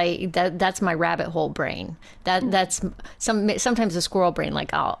 Yes, that's my rabbit hole brain. That's sometimes a squirrel brain. Like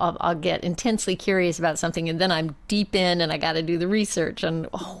I'll get intensely curious about something, and then I'm deep in, and I got to do the research. And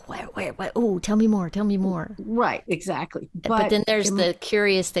wait, oh, tell me more. Right, exactly. But then there's the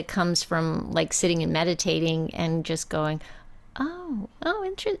curious that comes from like sitting and meditating and just going, oh,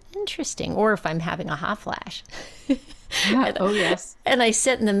 interesting. Or if I'm having a hot flash. Oh yes. And I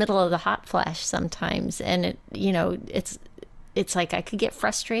sit in the middle of the hot flash sometimes, and it's like I could get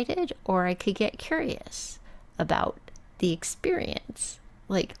frustrated or I could get curious about the experience.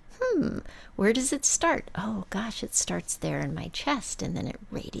 Like, where does it start? Oh gosh, it starts there in my chest, and then it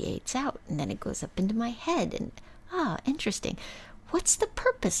radiates out, and then it goes up into my head, and interesting. What's the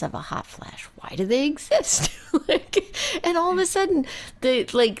purpose of a hot flash? Why do they exist? And all of a sudden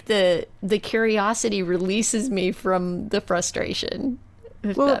the curiosity releases me from the frustration.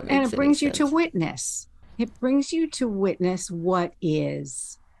 Well, and it brings you to witness. It brings you to witness what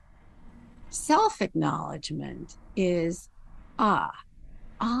is. Self-acknowledgement is,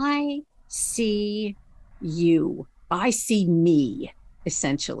 I see you. I see me,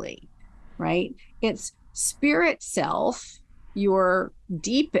 essentially, right? It's spirit self, your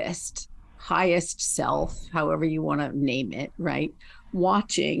deepest, highest self, however you want to name it, right?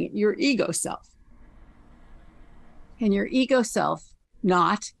 Watching your ego self. And your ego self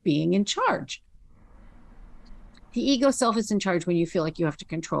not being in charge. The ego self is in charge when you feel like you have to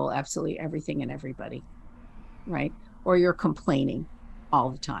control absolutely everything and everybody, right? Or you're complaining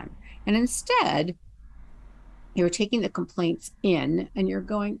all the time. And instead, you're taking the complaints in and you're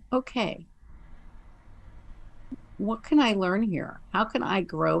going, okay, what can I learn here? How can I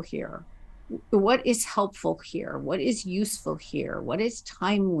grow here? What is helpful here? What is useful here? What is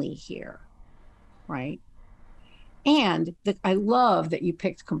timely here, right? And I love that you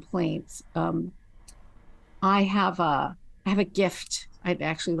picked complaints. I have a gift I'd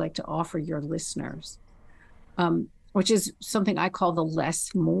actually like to offer your listeners, which is something I call the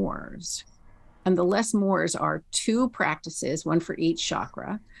less mores. And the less mores are 2 practices, one for each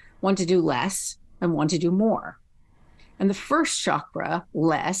chakra, one to do less and one to do more. And the first chakra,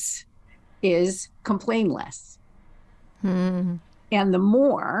 less, is complain less. And the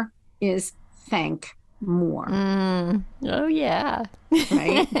more is thank more. Oh, yeah.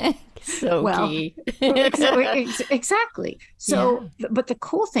 Right? So key. Exactly. So, yeah. But the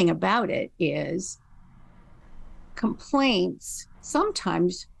cool thing about it is complaints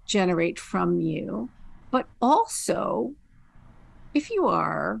sometimes generate from you, but also if you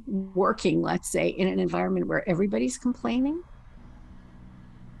are working, let's say, in an environment where everybody's complaining,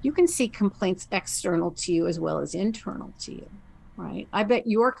 you can see complaints external to you as well as internal to you, right? I bet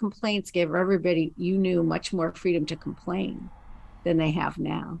your complaints gave everybody you knew much more freedom to complain than they have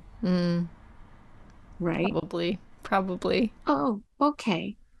now. Right? Probably. Oh,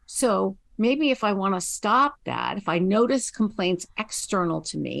 okay. So maybe if I want to stop that, if I notice complaints external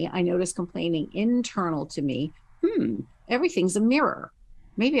to me, I notice complaining internal to me, everything's a mirror.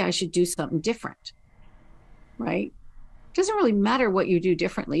 Maybe I should do something different, right? It doesn't really matter what you do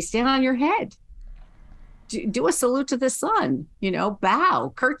differently. Stand on your head. Do a salute to the sun,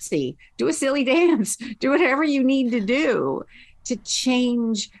 bow, curtsy, do a silly dance, do whatever you need to do to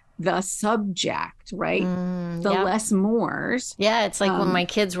change the subject, right? The yep. less mores. Yeah, it's like when my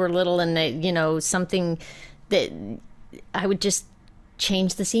kids were little and they, something that I would just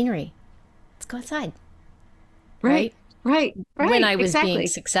change the scenery. Let's go outside. Right. When I was being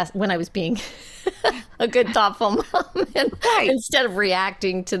when I was being a good, thoughtful mom, and instead of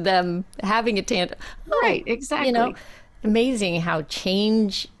reacting to them having a tantrum. Right, exactly. Amazing how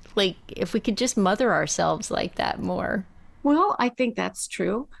change, like if we could just mother ourselves like that more. Well, I think that's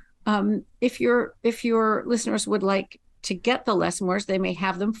true. If your listeners would like to get the Less Mores, they may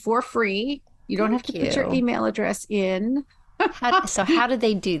have them for free. You don't have to put your email address in. So how do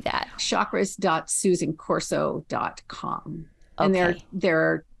they do that? chakras.susancorso.com. Okay. And there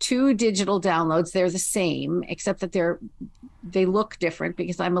are 2 digital downloads. They're the same, except that they look different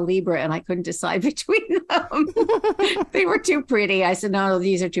because I'm a Libra and I couldn't decide between them. They were too pretty. I said, no,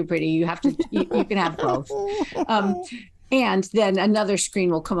 these are too pretty. You can have both. And then another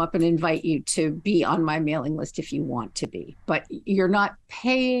screen will come up and invite you to be on my mailing list if you want to be. But you're not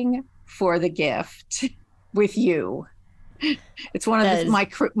paying for the gift with you. It's one of my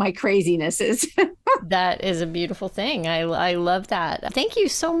crazinesses. That is a beautiful thing. I love that. Thank you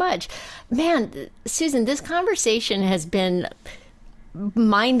so much. Man, Susan, this conversation has been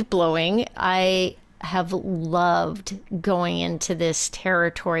mind-blowing. I have loved going into this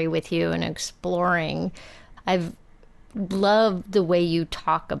territory with you and exploring. I've loved the way you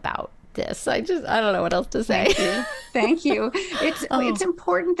talk about this. I don't know what else to say. Thank you. It's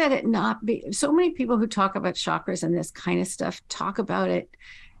important that it not be. So many people who talk about chakras and this kind of stuff talk about it,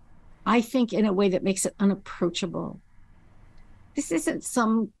 I think, in a way that makes it unapproachable. This isn't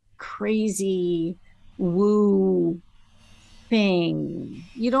some crazy woo thing.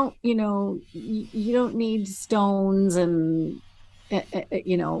 You don't need stones and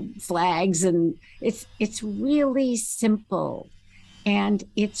flags, and it's really simple. And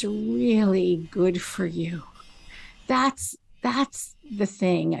it's really good for you. That's the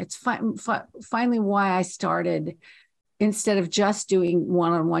thing. It's finally why I started, instead of just doing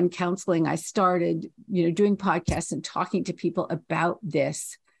one-on-one counseling, I started, doing podcasts and talking to people about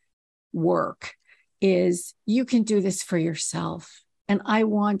this work. Is you can do this for yourself. And I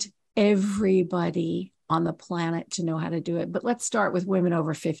want everybody on the planet to know how to do it. But let's start with women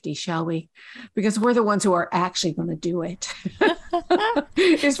over 50, shall we? Because we're the ones who are actually going to do it.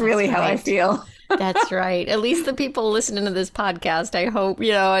 It's really how I feel. That's right. At least the people listening to this podcast, I hope,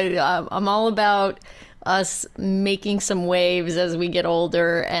 I'm all about us making some waves as we get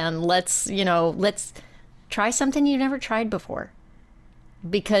older, and let's try something you never tried before.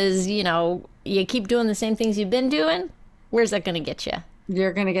 Because, you keep doing the same things you've been doing. Where's that going to get you?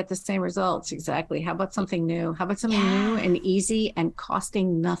 You're going to get the same results. Exactly. How about something new? How about something new and easy and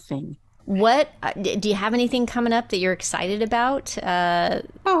costing nothing? What do you have anything coming up that you're excited about?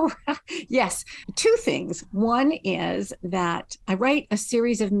 Oh, yes. 2 things. One is that I write a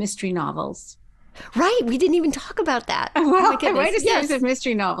series of mystery novels. Right. We didn't even talk about that. Well, I write a series of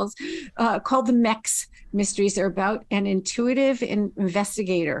mystery novels called the MEX Mysteries. They're about an intuitive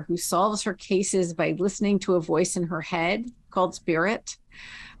investigator who solves her cases by listening to a voice in her head called Spirit.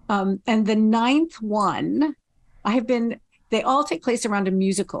 And the 9th one, they all take place around a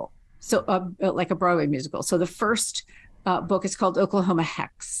musical. So like a Broadway musical. So the first book is called Oklahoma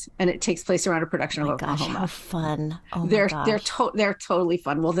Hex, and it takes place around a production of Oklahoma. Gosh, how fun. Oh they're totally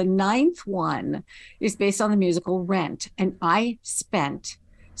fun. Well, the 9th one is based on the musical Rent, and I spent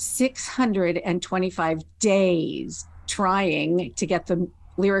 625 days trying to get the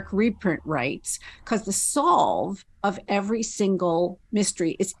lyric reprint rights, because the solve of every single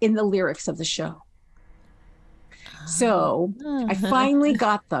mystery is in the lyrics of the show. So I finally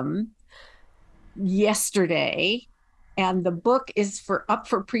got them yesterday, and the book is up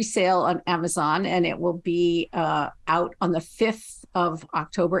for pre-sale on Amazon, and it will be out on the 5th of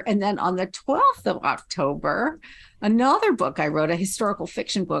October. And then on the 12th of October, another book I wrote, a historical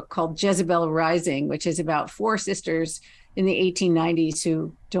fiction book called Jezebel Rising, which is about 4 sisters in the 1890s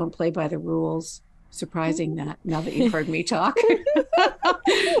who don't play by the rules. Surprising that now that you've heard me talk.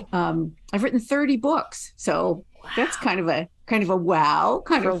 I've written 30 books, so that's kind of a wow,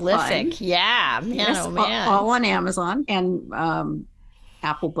 kind prolific. Of fun. Yeah, man, yes, oh man, all on Amazon, and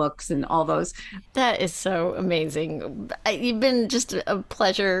Apple Books and all those. That is so amazing. You've been just a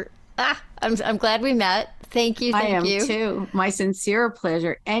pleasure. I'm glad we met. Thank you. I am you. too. My sincere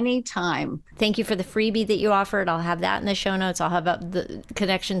pleasure. Anytime. Thank you for the freebie that you offered. I'll have that in the show notes. I'll have the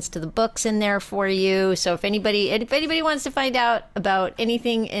connections to the books in there for you. So if anybody wants to find out about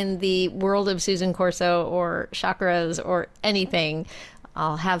anything in the world of Susan Corso or chakras or anything,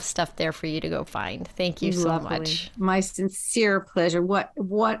 I'll have stuff there for you to go find. Thank you so much. My sincere pleasure. What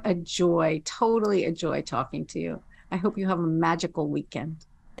a joy. Totally a joy talking to you. I hope you have a magical weekend.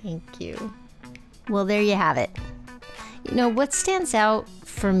 Thank you. Well, there you have it. You know, what stands out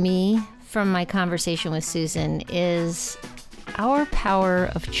for me from my conversation with Susan is our power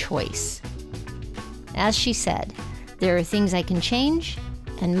of choice. As she said, there are things I can change,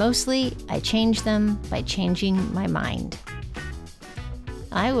 and mostly I change them by changing my mind.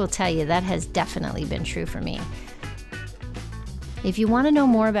 I will tell you, that has definitely been true for me. If you want to know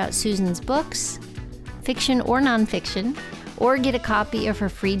more about Susan's books, fiction or nonfiction, or get a copy of her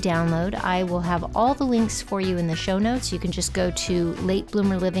free download, I will have all the links for you in the show notes. You can just go to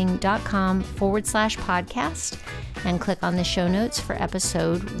latebloomerliving.com/podcast and click on the show notes for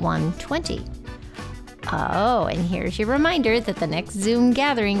episode 120. Oh, and here's your reminder that the next Zoom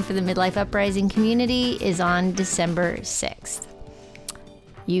gathering for the Midlife Uprising community is on December 6th.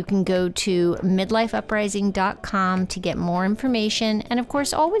 You can go to midlifeuprising.com to get more information. And of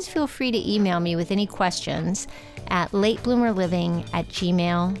course, always feel free to email me with any questions at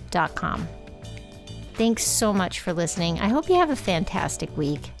latebloomerliving@gmail.com. Thanks so much for listening. I hope you have a fantastic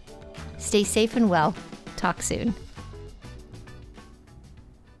week. Stay safe and well. Talk soon.